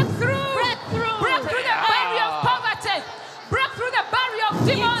through the barrier of poverty break through the barrier of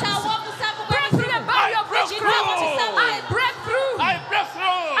demons break through the barrier of break witchcraft through. I break through I break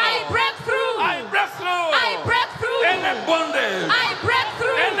through. I break through I break through. I break through Any bondage. I break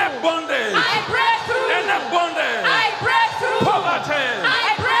through Any bondage. I break through Any bondage. I break through Poverty.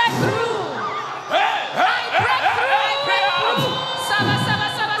 I break through Hey, hey, hey, break hey, through hey, I break hey. through saba saba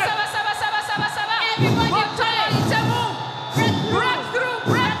saba saba saba saba saba saba bw'otolo oyitemu break through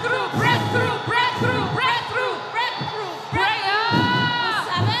break through break through break through break through prayer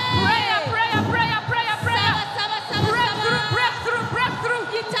prayer prayer prayer prayer prayer breakthrough breakthrough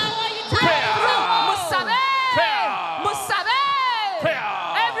breakthrough musabe musabe Prayer.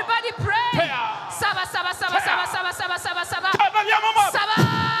 everybody pray Prayer. saba saba saba saba saba saba saba saba Taba bya mama. saba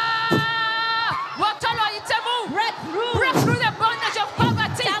bw'otolo oyitemu break through the bondage of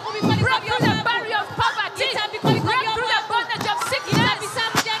poverty break through the barrier of poverty break through the bondage of sickness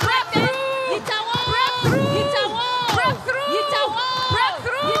break through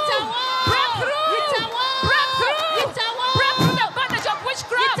break through the bondage of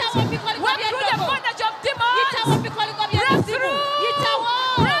witchcraft break through the bondage of demons break through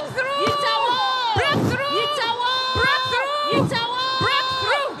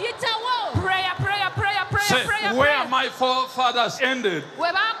Say, prayer where my forefathers ended, we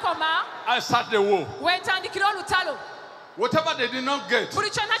baakoma I start the war. wentandikira olutalo Whatever they did not get, buli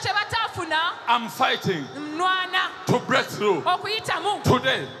kyonna kye bataafuna I'm fighting nnwana to break through. okuyitamu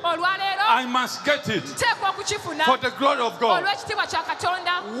Today, olwaleero I must get it nteekwa okukifuna for the glory of God. olw'ekitiibwa kya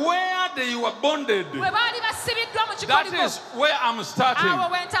katonda Where they were bonded, bwe baali basibiddwa mu that kikoligo is where I'm starting awo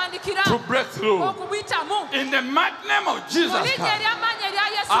wentandikira to break through. okubitamu In the mighty name of mu Jesus linnya Christ, ery'amaanyi erya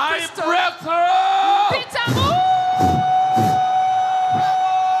yesu I kristo break through. bitamu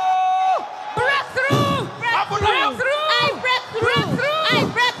breakthrough breakthrough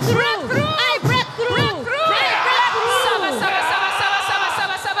saba saba saba saba saba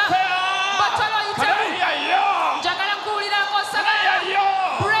saba saba batola Can oyitemu I hear you? njagala nkuwulira Can ng'osaba I hear you?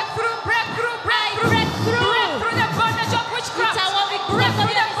 breakthrough the bondage of witchcraft break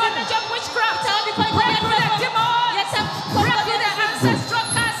through the bondage of witchcraft break through the demons break through the ancestral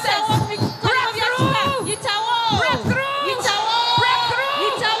curses breakthrough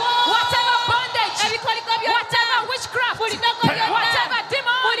whatever bondage whatever witchcraft whatever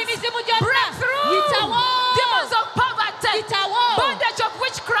demons breakthrough demons of poverty bondage of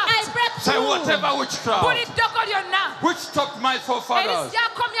witchcraft Say whatever buli witchcraft ddogo lyonna which stopped my forefathers,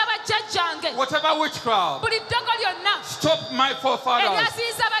 eryakomya bajjajjange whatever witchcraft buli ddogo lyonna stopped my forefathers,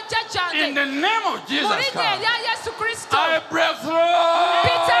 eryaziyiza in bajjajjange the name of mu Jesus linnya Christ, erya yesu kristo I break through.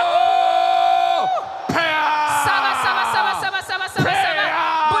 bitamu saba saba saba Prayer. saba saba saba saba Prayer.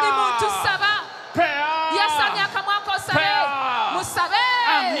 buli muntu saba Prayer. yasamya akamwa ko osabe Prayer. musabe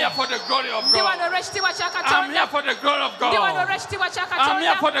I'm here for the glory of ndi wano God. olw'ekitiibwa kya I'm here katonda for the glory of ndi wano God. olw'ekitiibwa kya I'm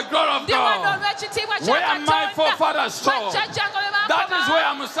here for katonda the glory of ndi wano God. olw'ekitiibwa kya Where my forefathers katonda stood, bajjajjange bwe that is where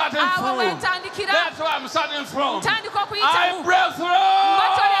baakoma I'm starting awo from. wentandikira That's where I'm starting from. ntandika I okuyitamu break through.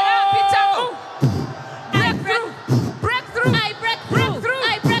 mbatolera mpitamu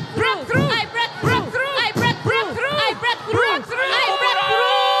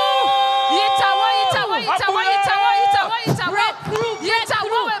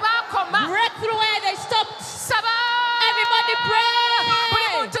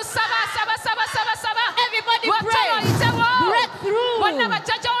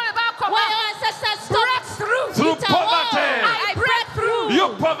You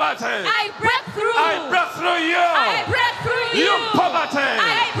poverty. I break through. I break through you. I break through you. You poverty.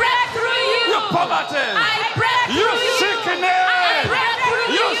 I break through you. You poverty. I break You through you. sickness. I break through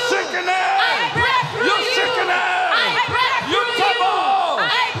You you. sickness. I break through You you. sickness. I break You through trouble.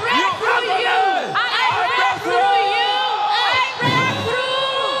 you. I break You through you. agony. I break through you. I break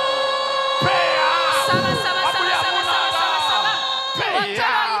through. Prayer. Saba, saba, saba, saba, saba, saba. Prayer.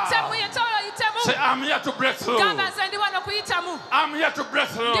 Otolo yitemu. Say, I'm here to break through. Gamba nze ndi wano kuyitamu. I'm here to break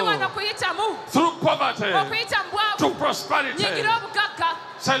through. Ndi wano kuyitamu. Through poverty Okuyita mu to bwavu. prosperity. Nyigira obugagga.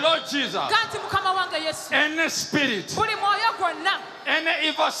 Say, Lord Jesus, Ganti Mukama wange Yesu. any spirit, Buli mwoyo gwonna. any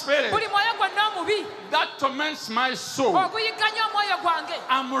evil spirit Buli mwoyo gwonna omubi. that torments my soul, Oguyiganya omwoyo gwange.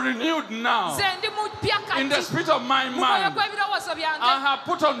 I'm renewed now. Nze ndi mupya In the kati. spirit of my Mu mwoyo mind, gw'ebirowoozo I byange. have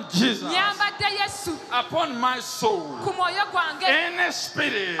put on Jesus Nyambadde Yesu upon my soul. ku mwoyo gwange. Any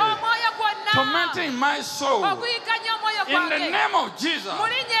spirit Omwoyo gwonna. tormenting my soul, Oguyiganya omwoyo in the gwange. name of Jesus, Mu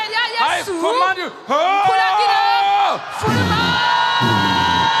linnya erya I Yesu. command you. Kulagira.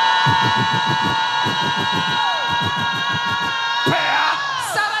 Fuluma. Prayer.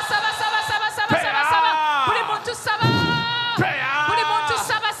 Saba, saba, saba, saba, saba, saba, saba. Buli muntu saba. Buli muntu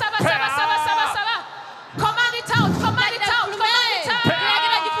saba, saba, saba, saba, saba, saba. Command it out, command it out, command it out.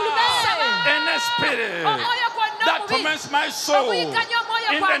 Saba. Any spirit Omwoyo gwonna that omubi. torments my soul, Oguyiganya omwoyo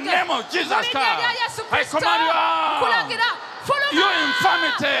in the gwange. name of Jesus Mu linnya erya Christ, Yesu I Kristo. command you out. Kulagira. Fuluma. You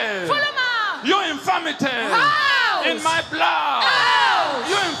infirmity, Fuluma. you infirmity Out. in my blood, Out.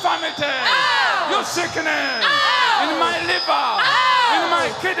 you infirmity, Out. you sickness Out. in my liver, Out. in my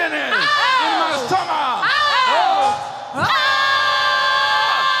kidney, in my stomach.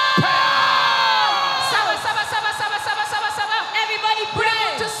 Saba, saba, saba, saba, saba, saba, saba. Everybody pray. Buli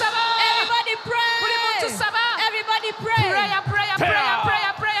muntu saba. Everybody pray. Buli muntu saba. Everybody pray. Prayer, prayer, prayer, prayer,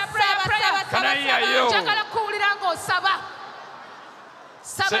 prayer, prayer, prayer. Can I hear you? Njagala kuwulira ng'osaba.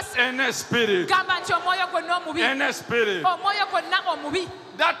 Saba, Say, any spirit, gamba nti omwoyo gwonna omubi. any spirit Omwoyo gwonna omubi.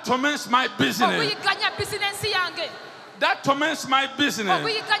 that torments my business, Oguyiganya bizinensi yange. that torments my business,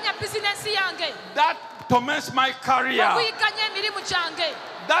 Oguyiganya bizinensi yange. that torments my career, Oguyiganya emirimu gyange.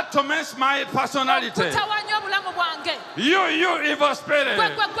 that torments my personality. Okutawanya obulamu bwange. You evil spirit, Gwe,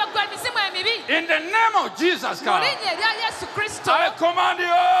 gwe, gwe, gwe, emisimu emibi. in the name of Jesus Mu Christ, linnya erya Yesu Kristo. I command you.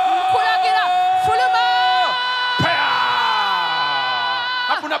 Kulagira. Fuluma.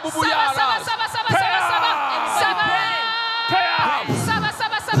 Hakuna bubu Saba, yara. saba, saba, saba, saba, saba. Saba. Saba,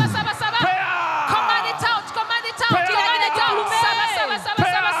 saba, saba, saba, saba. Command it out, command it out, command it out. Saba, saba, saba,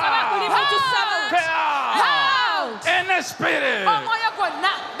 saba, saba. Buli muntu saba. Out. Any spirit Omwoyo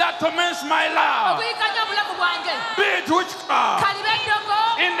gwonna. that torments my life, Oguyiganya obulamu bwange. be it witchcraft, Kalibe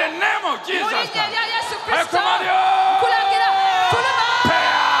endongo. in the name of Mu Jesus linnya Christ, erya Yesu I Kristo. command you. Kulagira. Fuluma.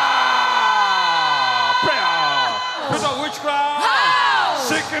 Prayer. Spirit of witchcraft,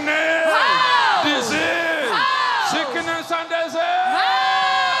 sickness, disease, sickness and disease,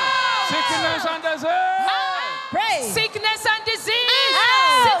 sickness and disease. Sickness and disease.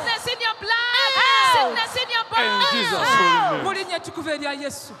 Sickness in your blood. Sickness in your In body. Jesus' holy name. Mu linnya ettukuvu erya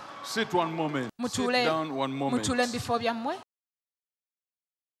Yesu. Sit one moment. Sit Mutuule. down one moment. Mutuule mu bifo byammwe.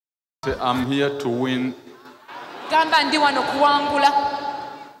 Say, I'm here to win Gamba ndi wano kuwangula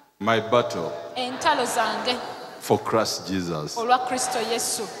my battle entalo zange for Christ Jesus. olwa Kristo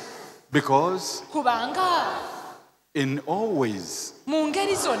Yesu. Because Kubanga in all ways, mu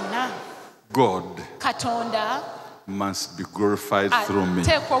ngeri zonna God Katonda must be glorified through me.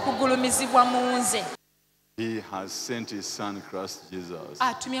 ateekwa okugulumizibwa mu nze. He has sent his son Christ Jesus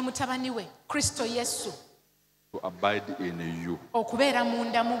Atumye mutabani we Kristo Yesu to abide in you okubeera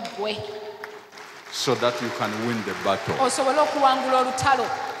munda mu ggwe so that you can win the battle. osobole okuwangula olutalo.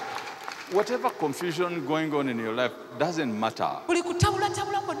 Whatever confusion going on in your life doesn't matter. Buli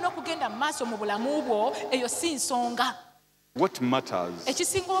kutabulatabula kwonna okugenda mu maaso mu bulamu bwo eyo si nsonga. What matters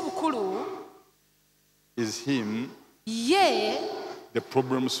Ekisinga obukulu is him, ye the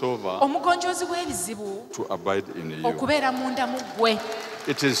problem solver, omugonjoozi w'ebizibu to abide in you. okubeera munda mu ggwe.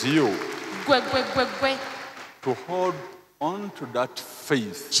 It is you Gwe to hold on to that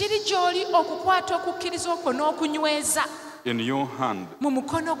faith kiri gy'oli okukwata okukkiriza okwo n'okunyweza in your hand, mu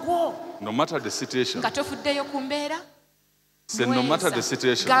mukono gwo no matter the situation. nga tofuddeyo ku mbeera. Say, no matter the Nyweza.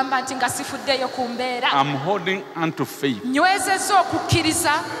 situation, Gamba nti nga sifuddeyo ku mbeera. I'm holding on to faith Nywezezza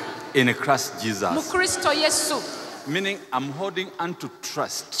okukkiriza in Christ mu Jesus. Kristo Yesu. Meaning I'm holding on to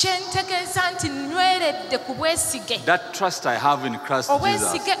trust. kyentegeeza nti nyweredde ku bwesige That trust I have in Christ Jesus.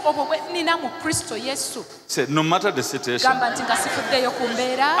 obwesige obwo bwe nnina mu Kristo Yesu. Say, no matter the situation, Gamba nti nga sifuddeyo ku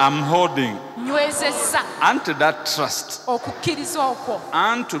mbeera I'm holding nywezezza onto that trust, okukkiriza okwo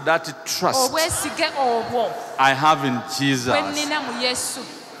onto that trust obwesige obwo I have in bwe Jesus. nnina mu Yesu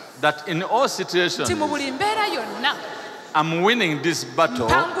That in all situations, nti mu buli mbeera yonna I'm winning this battle,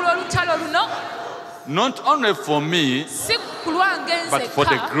 mpangula olutalo luno not only for me, si ku lwange but for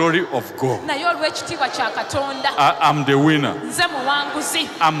the nzekka glory of God. naye olw'ekitiibwa kya Katonda. I'm the winner. Nze muwanguzi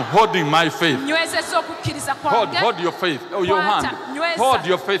I'm holding my faith. nywezezza okukkiriza Hold kwange your faith. Oh, your hand. Hold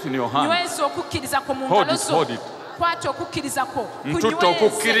your faith in your hand. nyweza okukkiriza kwo mu Hold ngalo it, zo hold it. kwata okukkiriza kwo Ntuta kunyweze.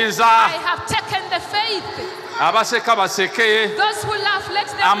 okukkiriza. I have taken the faith. Abaseka baseke. Those who laugh, let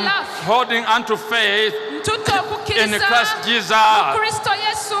them I'm laugh. holding onto faith Ntuta in okukkiriza Christ Jesus. mu Kristo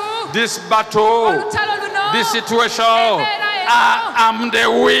Yesu. This battle, Olutalo luno this situation, embeera eno. I'm the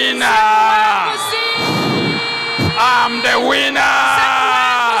winner. Muwanguzi. I'm the winner.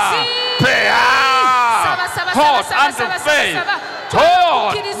 Prayer. Saba, saba, Hold saba, onto saba, faith. saba.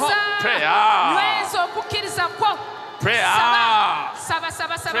 Hold. Okukkiriza. Prayer. Nyweza okukkiriza kwo. Prayer. Saba,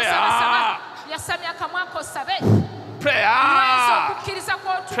 saba, saba, Prayer. saba, saba. Yasamya akamwa ko sabe. Nyweza Prayer. okukkiriza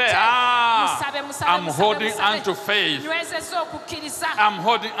kw'otutte. Prayer. Musabe, musabe, I'm musabe, holding musabe. onto faith. Nywezezza okukkiriza. I'm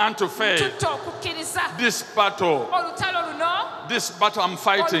holding onto faith. Tutta okukkiriza. This battle, Olutalo luno. this battle I'm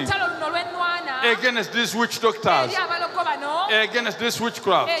fighting Olutalo luno lw'ennwana. against these witch doctors, Eri abalogo bano. against this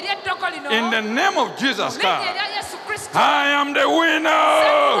witchcraft. Eri eddogo lino. In the name of Jesus Linnya Christ, erya Yesu Kristo. I am the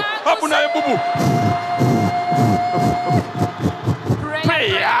winner. Abuna ebubu.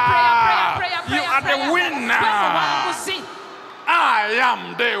 Prayer. You are the winner. I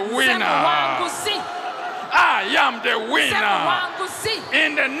am the winner. I am the winner.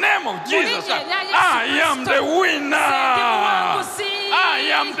 In the name of Jesus Christ, I am the winner. I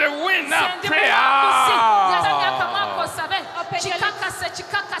am the winner. Prayer.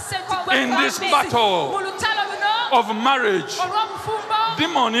 In this battle of marriage,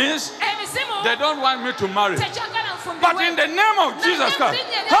 demons, they don't want me to marry. But in the name of Jesus Christ,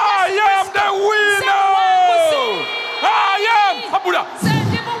 I am the winner.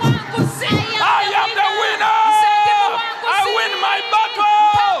 I am the winner. I win my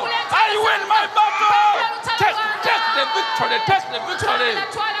battle. I win my battle. Take the victory. Take the victory.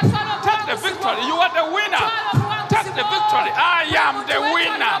 Take the victory. You are the winner. Take the victory. I am the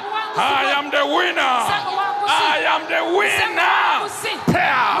winner. I am the winner. I am the winner.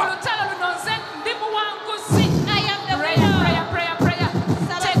 Prayer.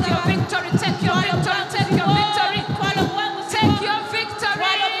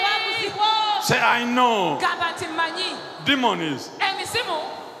 Say, I know demons,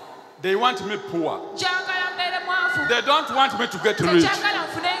 they want me poor. They don't want me to get rich.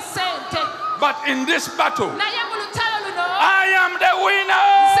 But in this battle, I am the winner.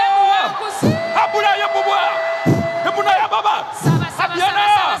 Abuna ya bubwa. Abuna ya baba.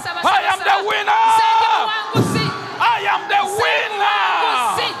 Abiana. I am the winner. I am the winner.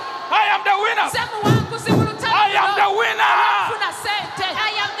 I am the winner. I am the winner.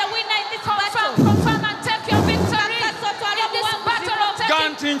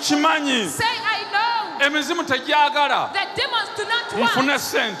 Ganti nchimanyi. Say, I know. Emizimu tejagala. The demons do not Mfune want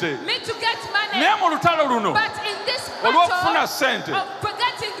sente. me to get money. Naye mu lutalo luno, But in this olw'okufuna battle sente, of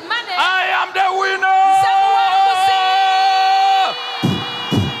getting money, I am the winner.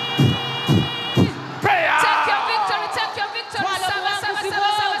 Prayer. take your victory, take your victory. Saba, saba, saba,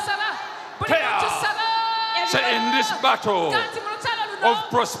 saba, saba. Buli Prayer. muntu saba. Say, in this battle Ganti mu lutalo luno, of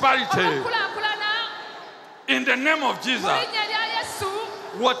prosperity, okukulaakulana, in the name of mu Jesus, linnya lya Yesu,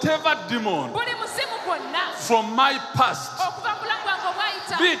 whatever demon buli muzimu gwonna from my past, okuva mu bulamu bwange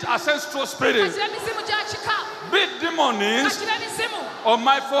obwayita, be it ancestral spirits, katiba emizimu gya kika, be it demons katiba emizimu of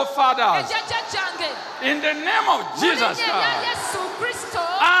my forefathers, egya jjajjange, in the name of mu Jesus linnya lya Christ, Yesu Kristo,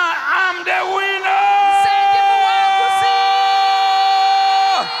 I am the winner.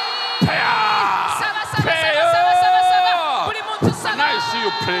 saba, saba, saba, saba, saba, saba. Buli muntu And saba. I see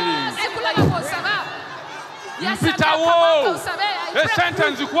you praying. Sekulaba bw'osaba. Mpitawo. Esente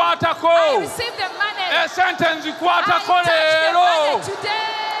nzikwatako. Esente nzikwatako leero.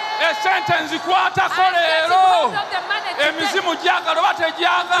 Esente nzikwatako leero. Emizimu gyagala oba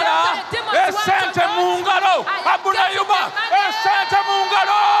tegyagala. Esente mu ngalo. Abuna Yuba. Esente mu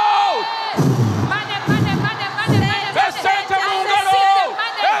ngalo. Esente mu ngalo.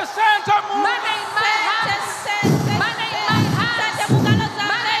 Esente mu ngalo.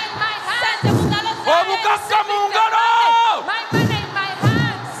 Obugagga mu ngalo.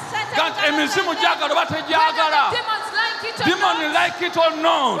 Ganti emizimu gyagala oba tegyagala. demon like it or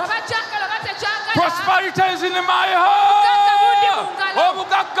not. oba kyagala oba tekyagala. Prosperity is in my heart.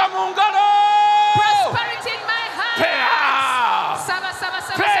 Obugagga mu ngalo. Prosperity in my heart. Prayer. Saba, saba,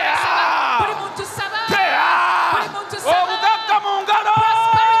 saba, Prayer. saba, saba. Buli muntu saba. Prayer. Buli muntu saba. Obugagga mu ngalo.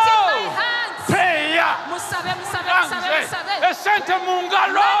 Prosperity in my hands. Prayer. Musabe, musabe, musabe, musabe. Esente mu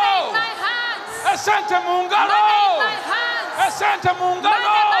ngalo. Money in my hands. Esente mu ngalo. Money in my hands. Esente mu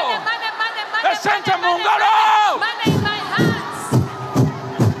ngalo. Money Esente mu ngalo. in my hands.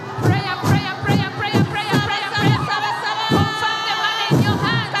 Prayer, prayer, prayer, prayer, prayer, prayer, prayer. Confirm the money in your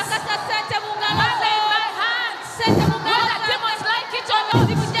hands. Money in my hands. Whether demons like it or not.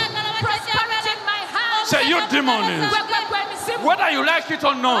 Prosperity in my hands. Say you demons. Whether you like it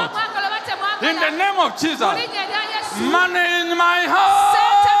or not. In the name of Jesus. Money in my heart.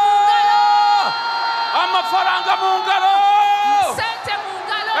 Amafaranga mu ngalo.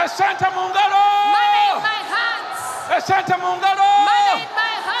 Esente mu ngalo. Money in my hands. Esente mu ngalo. Money in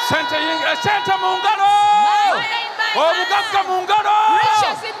my hands. Esente mu ngalo. Money in my hands. Obugagga mu ngalo.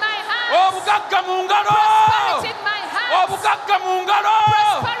 Riches in my hands. Obugagga mu ngalo. Prosperity in my hands. Obugagga mu ngalo.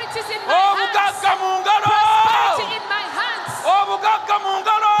 Prosperities in my hands. Obugagga mu ngalo. Prosperity in my hands. Obugagga mu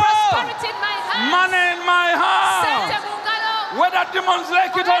ngalo. Prosperity in my hands. Money in my hand. Sente mu ngalo. Whether demons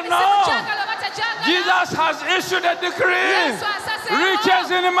like it or Oba not. simukyagala oba tekyagala. Jesus has issued a decree. Yesu asasirawo. Riches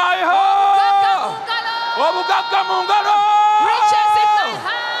in my Obugagga heart. mu ngalo. Obugagga mu ngalo. Riches in my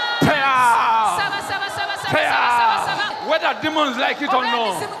hands. Prayer. Saba, saba, saba, saba, Prayer. saba, saba, saba. Whether demons like it or Oba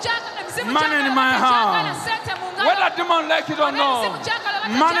not. simukyagala Money in my oba tekyagala. hand. Sente mu ngalo. Whether demons like it or Oba not. simukyagala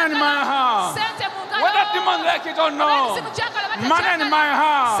oba Money in my tekyagala. hand. Sente mu ngalo. Whether demons like it or not. Money in my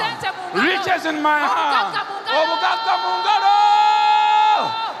hand. Riches in my hand. Obugagga mu ngalo.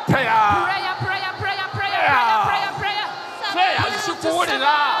 Prayer. Prayer, prayer, prayer, prayer, prayer, prayer, prayer. Prayer.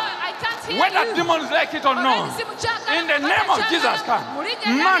 Zikuwulira. I can't hear Whether you. demons like it or not. In the name of Jesus Christ.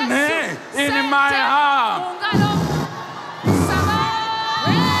 Money in my hand.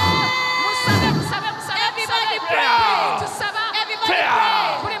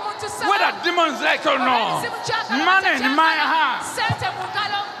 Whether demons like it or not. Money in my hand.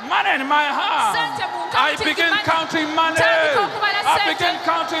 Money in my hand. I begin counting money. I begin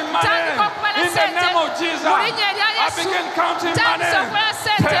counting money. In the name of Jesus. I begin counting money.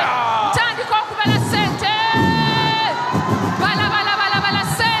 Prayer.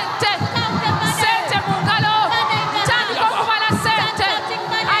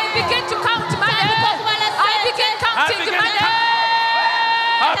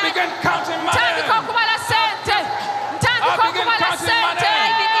 I begin counting money. I begin counting money.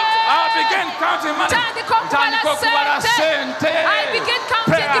 I begin counting money. I begin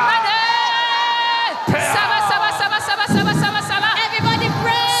counting the money. Saba, saba, saba, saba, saba, saba, saba. Everybody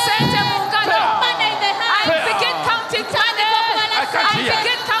pray. Sente mungalo. Money in the hand. I begin counting money. I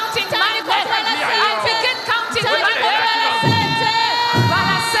begin counting money. I begin counting money.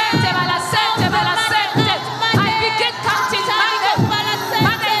 Bala sente, bala sente, bala sente. I begin counting money.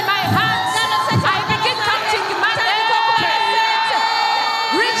 Money in my hands. I begin counting money.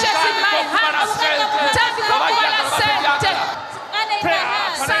 Riches in my hands. Tandi kokubala sente.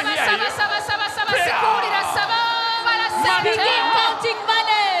 Saba, saba, saba, saba, saba, sikulira saba, bala sente. Begin counting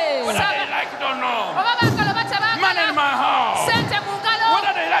money. Whether they like it or not. Oba bakala oba tebakala. Money in my hand. Sente mungalo.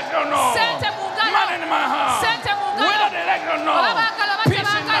 Whether they like it or not. Sente mungalo. Money in my hand. Sente mungalo. Whether they like it or Oba not. bakala oba Peace in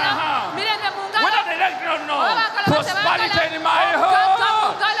my tebakala. hand. Mirembe mungalo. Whether they like it or Oba not. bakala oba Prosperity tebakala. in my Ogagga heart.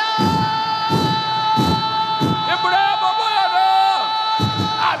 mungalo. Ibrahim Boboyano.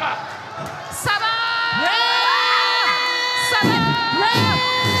 Abba. Saba. Saba.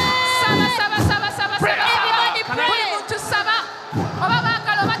 Saba, saba, saba, saba, Pray. saba. Everybody pray. Buli muntu saba. Oba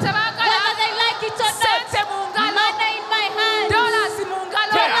bakala oba tebakala. Whether they like it or not. Sente mungalo. Money in my hand. Dollars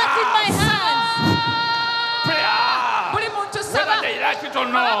mungalo. Dollars in my hands. Prayer. Buli muntu saba. Whether they like it or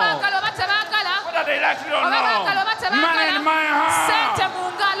Oba not. bakala oba tebakala. Whether they like it or Oba not. bakala oba tebakala. Money in my hand. Sente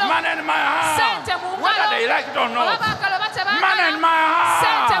mungalo. Money in my hand. Sente mungalo. Whether they like it or Oba not. bakala oba tebakala. Money in my hand.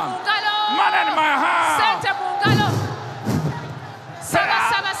 Sente mungalo. Money in my hand. Sente mungalo. Saba, Prayer.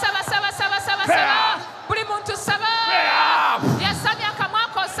 saba, saba, saba, saba, saba, Prayer. saba. Buli muntu saba. Prayer. Yasabye akamwa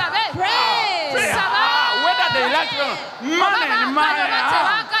ko sabe. Pray. Prayer. Saba. Whether they like it or not. Money in my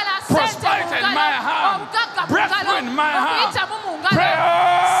hand. Prosperity in my hand. Breakthrough in my hand. Prayer.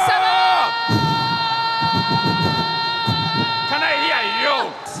 Can I hear you?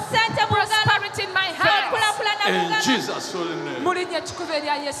 Sente mungalo. Prosperity in my hand. Kulakulana In mungalo. Jesus' holy name. Mu linnya ekitukuvu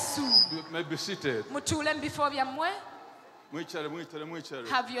erya Yesu. You may be seated. Mutuule mu bifo byammwe. Mwicare, mwicare, mwicare.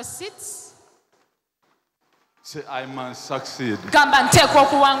 Have your seats. Say, I must succeed Gamba nteekwa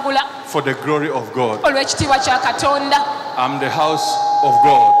okuwangula for the glory of God. olw'ekitiibwa kya Katonda. I'm the house of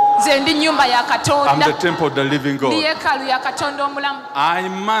God. nze ndi nnyumba ya I'm the katonda temple of the living ndi God. yeekaalu ya katonda omulamu I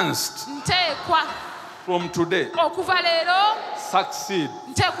must, nteekwa from today, okuva leero succeed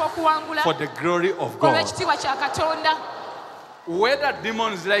nteekwa okuwangula for the glory of God. olw'ekitiibwa kya katonda Whether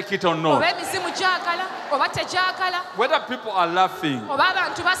demons like it or oba not, emizimu gyagala oba tegyagala whether people are laughing, oba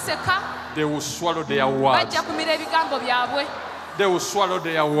abantu baseka they will swallow their words. bajja kumira ebigambo byabwe They will swallow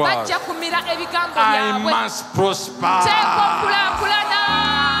their words. bajja kumira ebigambo I byabwe must prosper. nteekwa okulaakulana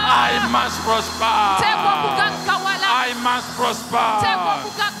I must prosper. nteekwa okugaggawala I must prosper. nteekwa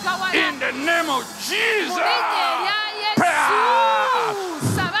okugaggawala In the name of mu Jesus. linnya erya yesu Prayer.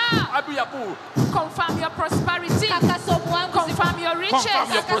 saba Abu Yabu. confirm your prosperity confirm your riches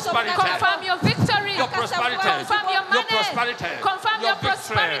Confirm your prosperity. confirm your victory Your prosperity. confirm your Your money prosperity. confirm Your your victory.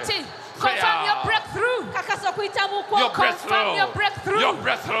 prosperity confirm Prayer. your breakthrough Your confirm your breakthrough Your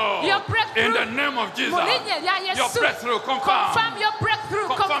breakthrough. Your breakthrough. In the name of Jesus. mu linnya erya Your yesu breakthrough. Confirm. confirm your breakthrough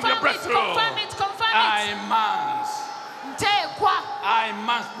Confirm your confirm it breakthrough. confirm it confirm I it must. nteekwa I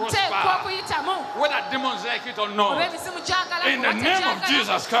must nteekwa prosper. okuyitamu Whether demons like it or oba not. emizimu gyagala In the oba name of tegyagala.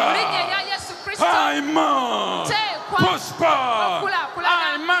 Jesus mu Christ. linnya erya yesu kristo I must nteekwa prosper. okulaakulana.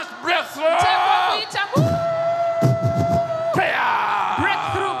 I must break nteekwa through. okuyitamu Prayer.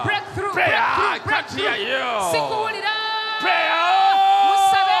 breakthrough breakthrough Prayer. I breakthrough can't hear breakthrough you. sikuwulira Prayer.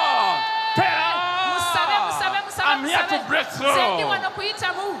 musabe Prayer. musabe musabe musabe I'm here to break nze ndi through. wano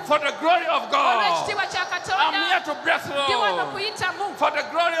kuyitamu For the glory of God. olw'ekitiibwa kya I'm katonda here to break ndi wano through. kuyitamu For the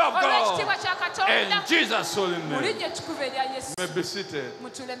glory of olw'ekitiibwa God. kya katonda In Jesus' holy mu name. linnya ekitukuvu erya yesu May be seated.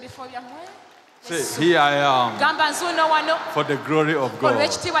 mutuule mu bifo byammwe Say, here I am. gamba nzuuno wano For the glory of God.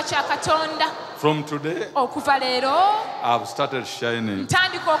 olw'ekitiibwa kya katonda From today, okuva leero I've started shining.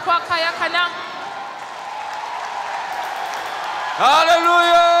 ntandika okwakayakana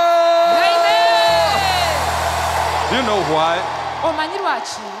Hallelujah! Amen. Do you know why? omanyi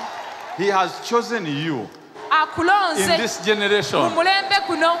lwaki He has chosen you in akulonze this mu generation mulembe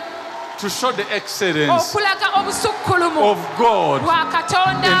guno to show the excellence okulaga obusukkulumu of God bwa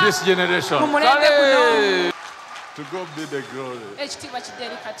katonda in this generation. mu mulembe guno Hallelujah! To God be the glory. ekitiibwa kidde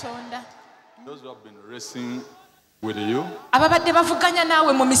eri katonda Those who have been racing with you, ababadde bavuganya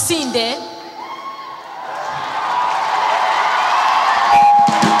naawe mu misinde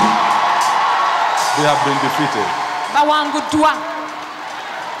they have been defeated. bawanguddwa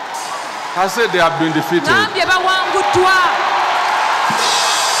I said they have been defeated. nambye bawanguddwa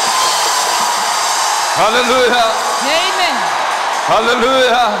Hallelujah! amen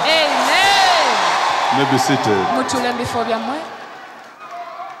Hallelujah! amen May be seated. mutuule mu bifo byammwe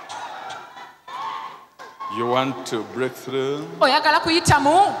You want to break through? oyagala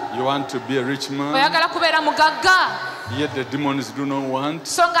kuyitamu You want to be a rich man? oyagala kubeera mugagga Yet the demons do not want.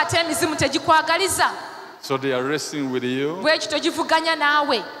 so nga ate emizimu tegikwagaliza So they are racing with you. bwe kityo givuganya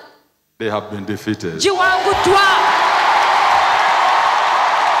naawe They have been defeated. giwanguddwa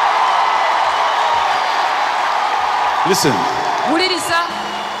Listen, wuliriza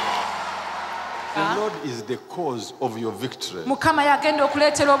the Lord is the cause of your victory. mukama yagenda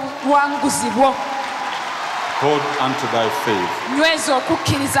okuleetera obuwanguzi bwo Hold unto thy faith. nyweza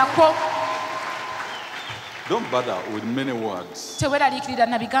okukkiriza kwo Don't bother with many words. teweeraliikirira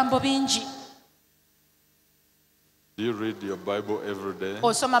na bigambo bingi Do you read your Bible every day?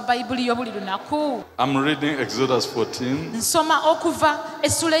 osoma bayibuli yo buli lunaku I'm reading Exodus 14, nsoma okuva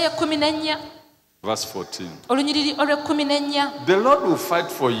essula y'e14 verse 14. olunyiriri olw'e14 The Lord will fight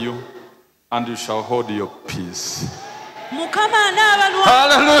for you, and you shall hold your peace. mukama anaabalwa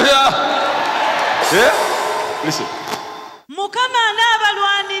Hallelujah! Yeah? Listen. mukama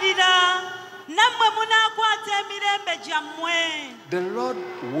anaabalwanirira nammwe munaakwata emirembe gyammwe The Lord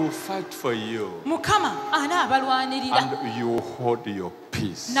will fight for you, mukama anaabalwanirira and you will hold your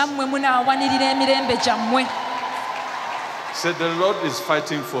peace. nammwe munaawanirira emirembe gyammwe Say, the Lord is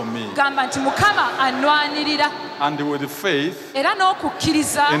fighting for me. gamba nti mukama anwanirira And with faith era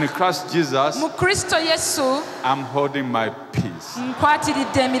n'okukkiriza in Christ Jesus, mu kristo yesu I'm holding my peace.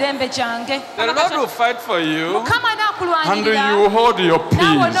 nkwatiridde emirembe gyange The Lord will fight for you, mukama and anaakulwanirira you hold your naawe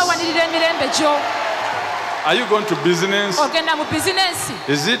peace. onoowanirira emirembe gyo Are you going to business? ogenda mu bizinensi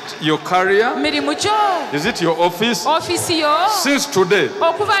Is it your career? mirimu gyo Is it your office? ofiisi yo Since today,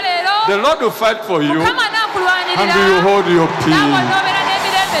 okuva leero the Lord will fight for you, mukama and anaakulwanirira you hold your naawe peace. onoobeera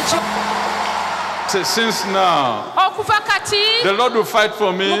n'emirembe gyo Say, since now, okuva kati the Lord will fight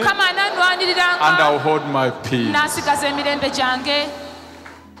for me, mukama and anaanwaniririranga I'll hold my peace. n'asigaza emirembe gyange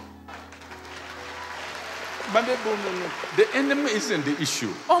But the enemy isn't the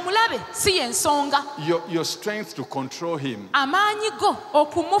issue. omulabe si y'ensonga Your strength to control him. amaanyi go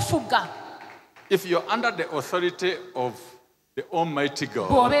okumufuga If you're under the authority of the Almighty God,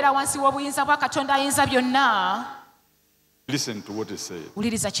 bw'obeera wansi w'obuyinza bwa katonda ayinza byonna, listen to what he said.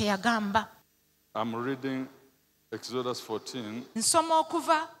 wuliriza kye yagamba. I'm reading Exodus 14, Nsoma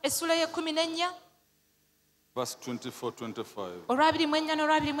okuva essula y'e14 verse 24-25. olw'abirimu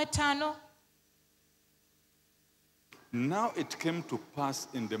n'olw'abirimu. Now it came to pass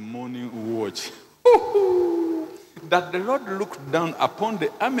in the morning watch that the Lord looked down upon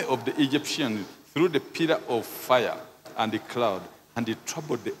the army of the Egyptians through the pillar of fire and the cloud, and he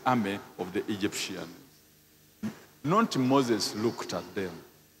troubled the army of the Egyptians. Not Moses looked at them.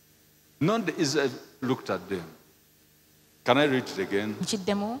 Not the Israel looked at them. Can I read it again?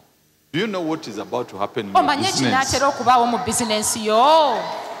 Nkiddemu. Do you know what is about to happen in your Omanye business? kinaatera okubaawo mu bizinensi yo.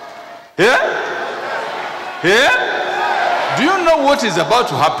 Do you know what is about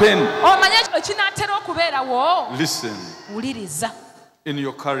to happen? Omanye kinaatera okubeerawo. Listen, Wuliriza. in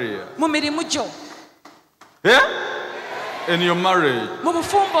your career, Mu mirimu gyo, in your marriage, mu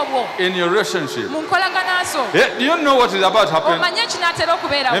bufumbo bwo, in your relationship. mu nkolagana zo. Do you know what is about to happen? Omanye kinaatera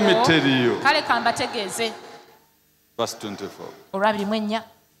okubeerawo. Let me tell you. Kale ka mbategeeze. Verse 24. Olw'abirimu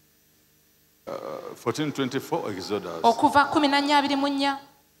 14:24 Exodus. okuva 14:24.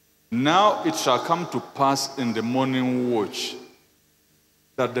 Now it shall come to pass in the morning watch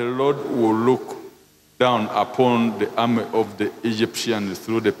that the Lord will look down upon the army of the Egyptians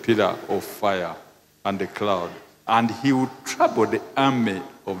through the pillar of fire and the cloud, and he will trouble the army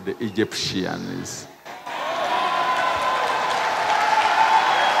of the Egyptians.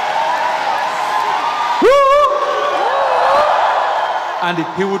 And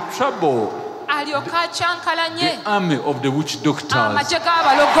he will trouble Alyoka akyankalanye the army of the witch doctors. amagye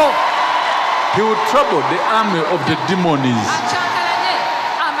g'abalogo. He will trouble the army of the demons. Akyankalanye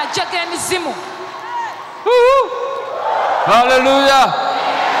amagye g'emizimu. Hallelujah.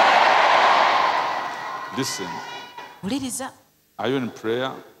 Listen, Wuliriza. are you in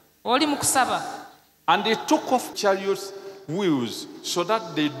prayer? Oli mu kusaba. And they took off chariots' wheels so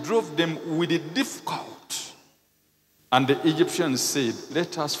that they drove them with it difficult. And the Egyptians said,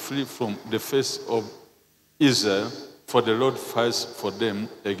 let us flee from the face of Israel, for the Lord fights for them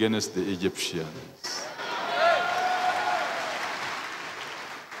against the Egyptians.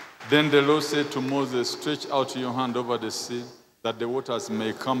 Then the Lord said to Moses, stretch out your hand over the sea, that the waters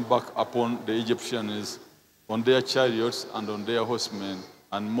may come back upon the Egyptians, on their chariots and on their horsemen.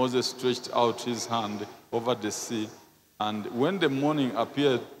 And Moses stretched out his hand over the sea, and when the morning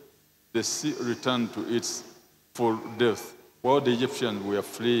appeared, the sea returned to its full depth, while the Egyptians were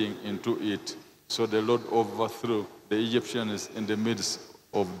fleeing into it. So the Lord overthrew the Egyptians in the midst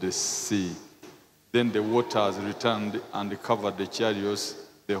of the sea. Then the waters returned and covered the chariots,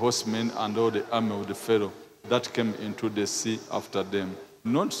 the horsemen, and all the army of the Pharaoh that came into the sea after them.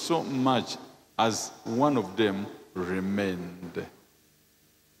 Not so much as one of them remained.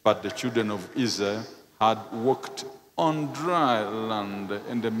 But the children of Israel had walked on dry land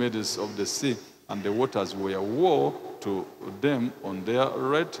in the midst of the sea, and the waters were woe to them on their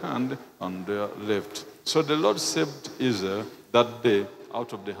right hand and their left. So the Lord saved Israel that day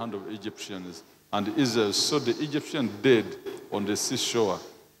out of the hand of Egyptians, and Israel saw the Egyptians dead on the seashore.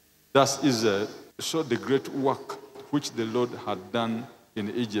 Thus Israel saw the great work which the Lord had done in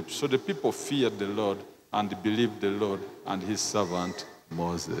Egypt. So the people feared the Lord and believed the Lord and his servant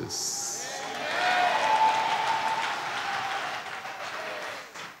Moses.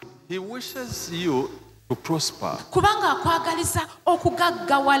 He wishes you to prosper Kubanga akwagaliza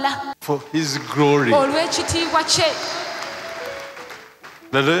okugaggawala for his glory. olw'ekitiibwa kye.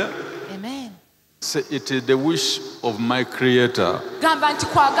 Hallelujah. Amen. Say, it is the wish of my Creator. Gamba nti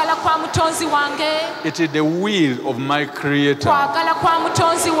kwagala kwa mutonzi wange. It is the will of my Creator, Kwagala kwa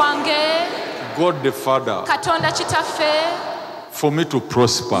mutonzi wange. God the Father, Katonda kitaffe for me to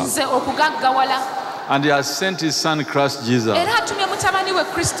prosper. nze okugaggawala. And he has sent his son Christ Jesus Era atumye mutabani we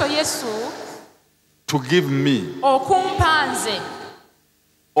Kristo Yesu to give me okumpa nze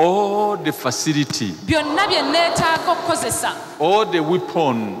all the facility, byonna bye neetaaga okukozesa, all the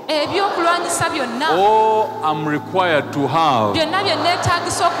weapon, ebyokulwanyisa byonna, all I'm required to have byonna bye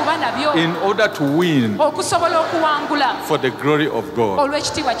neetaagisa okuba nabyo in order to win okusobola okuwangula for the glory of God.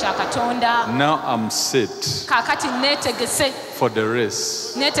 olw'ekitiibwa kya Katonda. Now I'm set Kaakati neetegese, for the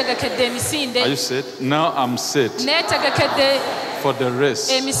race. neetegekedde emisinde, Are you set? Now I'm set neetegekedde for the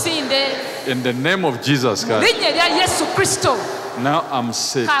race. emisinde In the name of Jesus mu Christ. linnya erya Yesu Kristo. Now I'm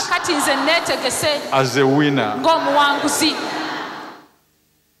set Kaakati nze neetegese as a winner. ng'omuwanguzi.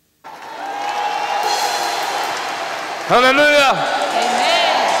 Hallelujah.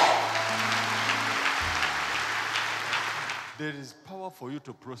 Amen. There is power power for you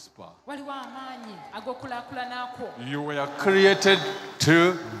to prosper. waliwo amaanyi ag'okulaakulanako. You were created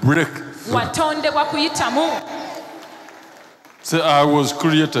to break through. watondebwa kuyitamu. Say, I was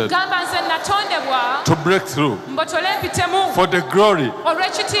created gamba nze natondebwa to break through mbotole mpitemu for the glory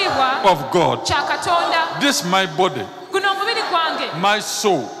olw'ekitiibwa of God. kya katonda. This my body, guno omubiri gwange, my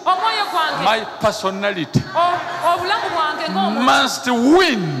soul, omwoyo gwange, my personality obulamu bwange ng'omuntu. must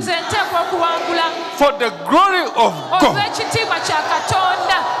win nze nteekwa okuwangula for the glory of God olw'ekitiibwa kya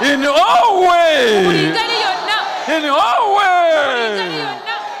katonda. in all buli ways. ngeri yonna, In all buli ngeri ways,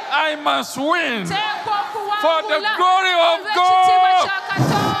 yonna I must win. nteekwa For the okuwangula glory of olw'ekitiibwa God. kya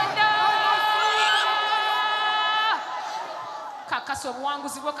katonda. kakasa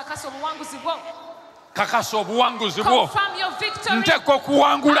obuwanguzi bwo, kakasa obuwanguzi bwo. Kakasa obuwanguzi bwo. Confirm your victory. Nteekwa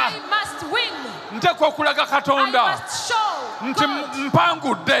okuwangula. I must win. Nteekwa okulaga I Katonda must show nti God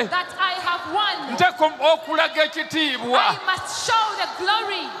mpangudde. that I have won. Nteekwa okulaga ekitiibwa. I must show the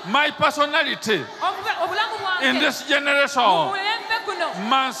glory. My personality Obulamu in bwange this generation mu mulembe guno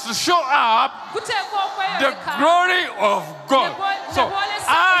must show up guteekwa the okweyoleka. glory of God. So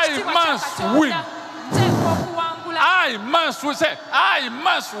I must win. Nteekwa okuwangula. I must win. Say, I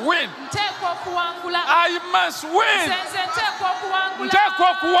must win. Nteekwa okuwangula. I must win. Nze nteekwa okuwangula. Nteekwa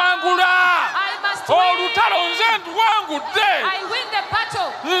okuwangula. I must win. Olutalo nze nduwangudde. I win the battle.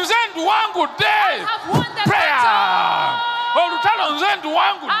 Nze nduwangudde. I've won the Prayer. battle. Olutalo nze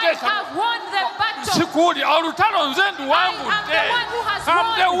nduwangudde. I have won the battle. Sikuwulira. Olutalo nze I am nduwangudde. the one who has I'm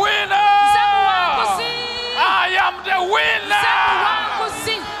the won. winner. Nze muwanguzi. I am the winner. Nze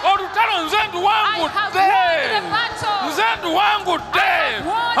muwanguzi. Olutalo nze I have nduwangudde. won the battle. Nze nduwangudde.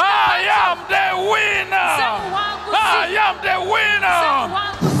 won the I battle. am the winner. Nze muwanguzi. I am the winner.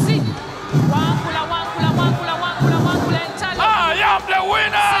 Wanguzi. Wangula, wangula, wangula, wangula, wangula entalo. I am the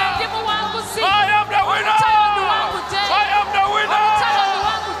winner. Ndi muwanguzi. I am the winner. Olutalo nduwangudde. I am the winner. Olutalo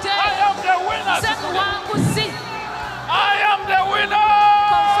nduwangudde. I am the winner. Nze muwanguzi. I am the winner.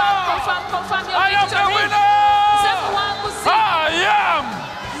 Confirm, confirm, confirm your I am the victory. winner. Nze muwanguzi. I am.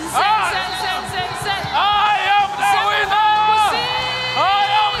 Nze, nze, nze, nze, nze. I am the Nze winner. muwanguzi. I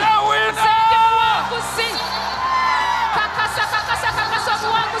am the Nze ndi winner. muwanguzi. Kakasa, kakasa, kakasa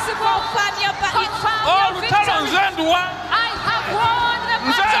obuwanguzi bwo. Confirm your Confirm your Olutalo victory. nze nduwa. I have won the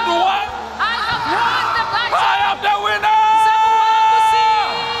Nze battle. nduwa. I have won the battle. I am the winner. Nze muwanguzi.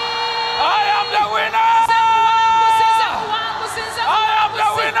 I am the winner. Nze muwanguzi, nze muwanguzi, nze I am the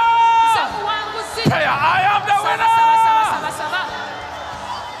muwanguzi. winner. Nze muwanguzi. Prayer. I am the Saba, winner. saba, saba, saba, saba.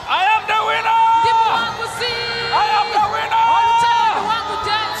 I am the winner. Ndi muwanguzi. I am the winner. Olutalo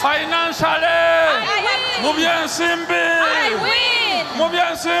nduwangudde. Financially. I win. Mu byensimbi. I win. Mu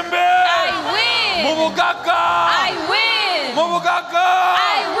byensimbi. I win. Mu bugagga. I win. Mu bugagga.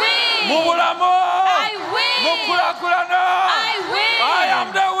 I win. Mu bulamu. I win. Mu kulaakulana. I win. I am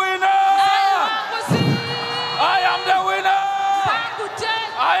the winner. Muwanguzi. I am the winner. Mpangudde.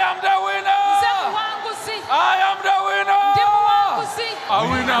 I am the winner. Nze muwanguzi. I am the winner. Ndi muwanguzi. A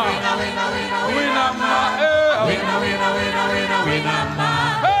winner. Winner man. Eh. Winner, winner, winner, winner, winner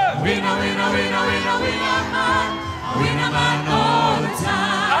man. Eh. Winner, winner, winner, winner, winner man. Winner man all the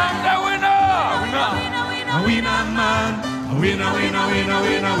time. I'm the winner. Winner. A winner man. A winner, winner, winner,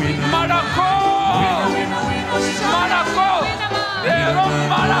 winner, winner. Malako. Winner, winner, winner, winner. Malako. Lero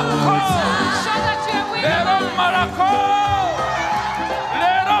Malako. Show that you're a winner. Lero Malako.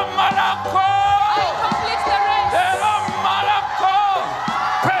 Lero Malako. I complete the race. Lero Malako.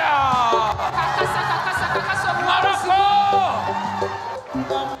 Prayer. Kakasa, kakasa, kakasa obuwanguzi Malako.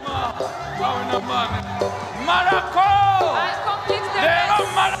 bwo. Malako. I complete the Lero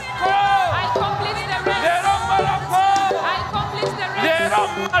race. Malako. I complete the race. Lero Malako. I complete the race. Lero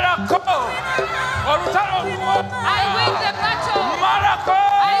Malako. Olutalo luwa. I win the battle. Malako.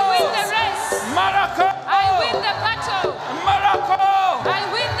 I win the race. Malako. I win the battle. Malako. I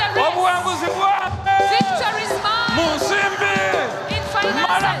win the race. Obuwanguzi bwange. Victory is Mu mine. nsimbi. In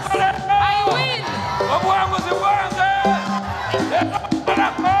finances, Malako. I win. Obuwanguzi bwange.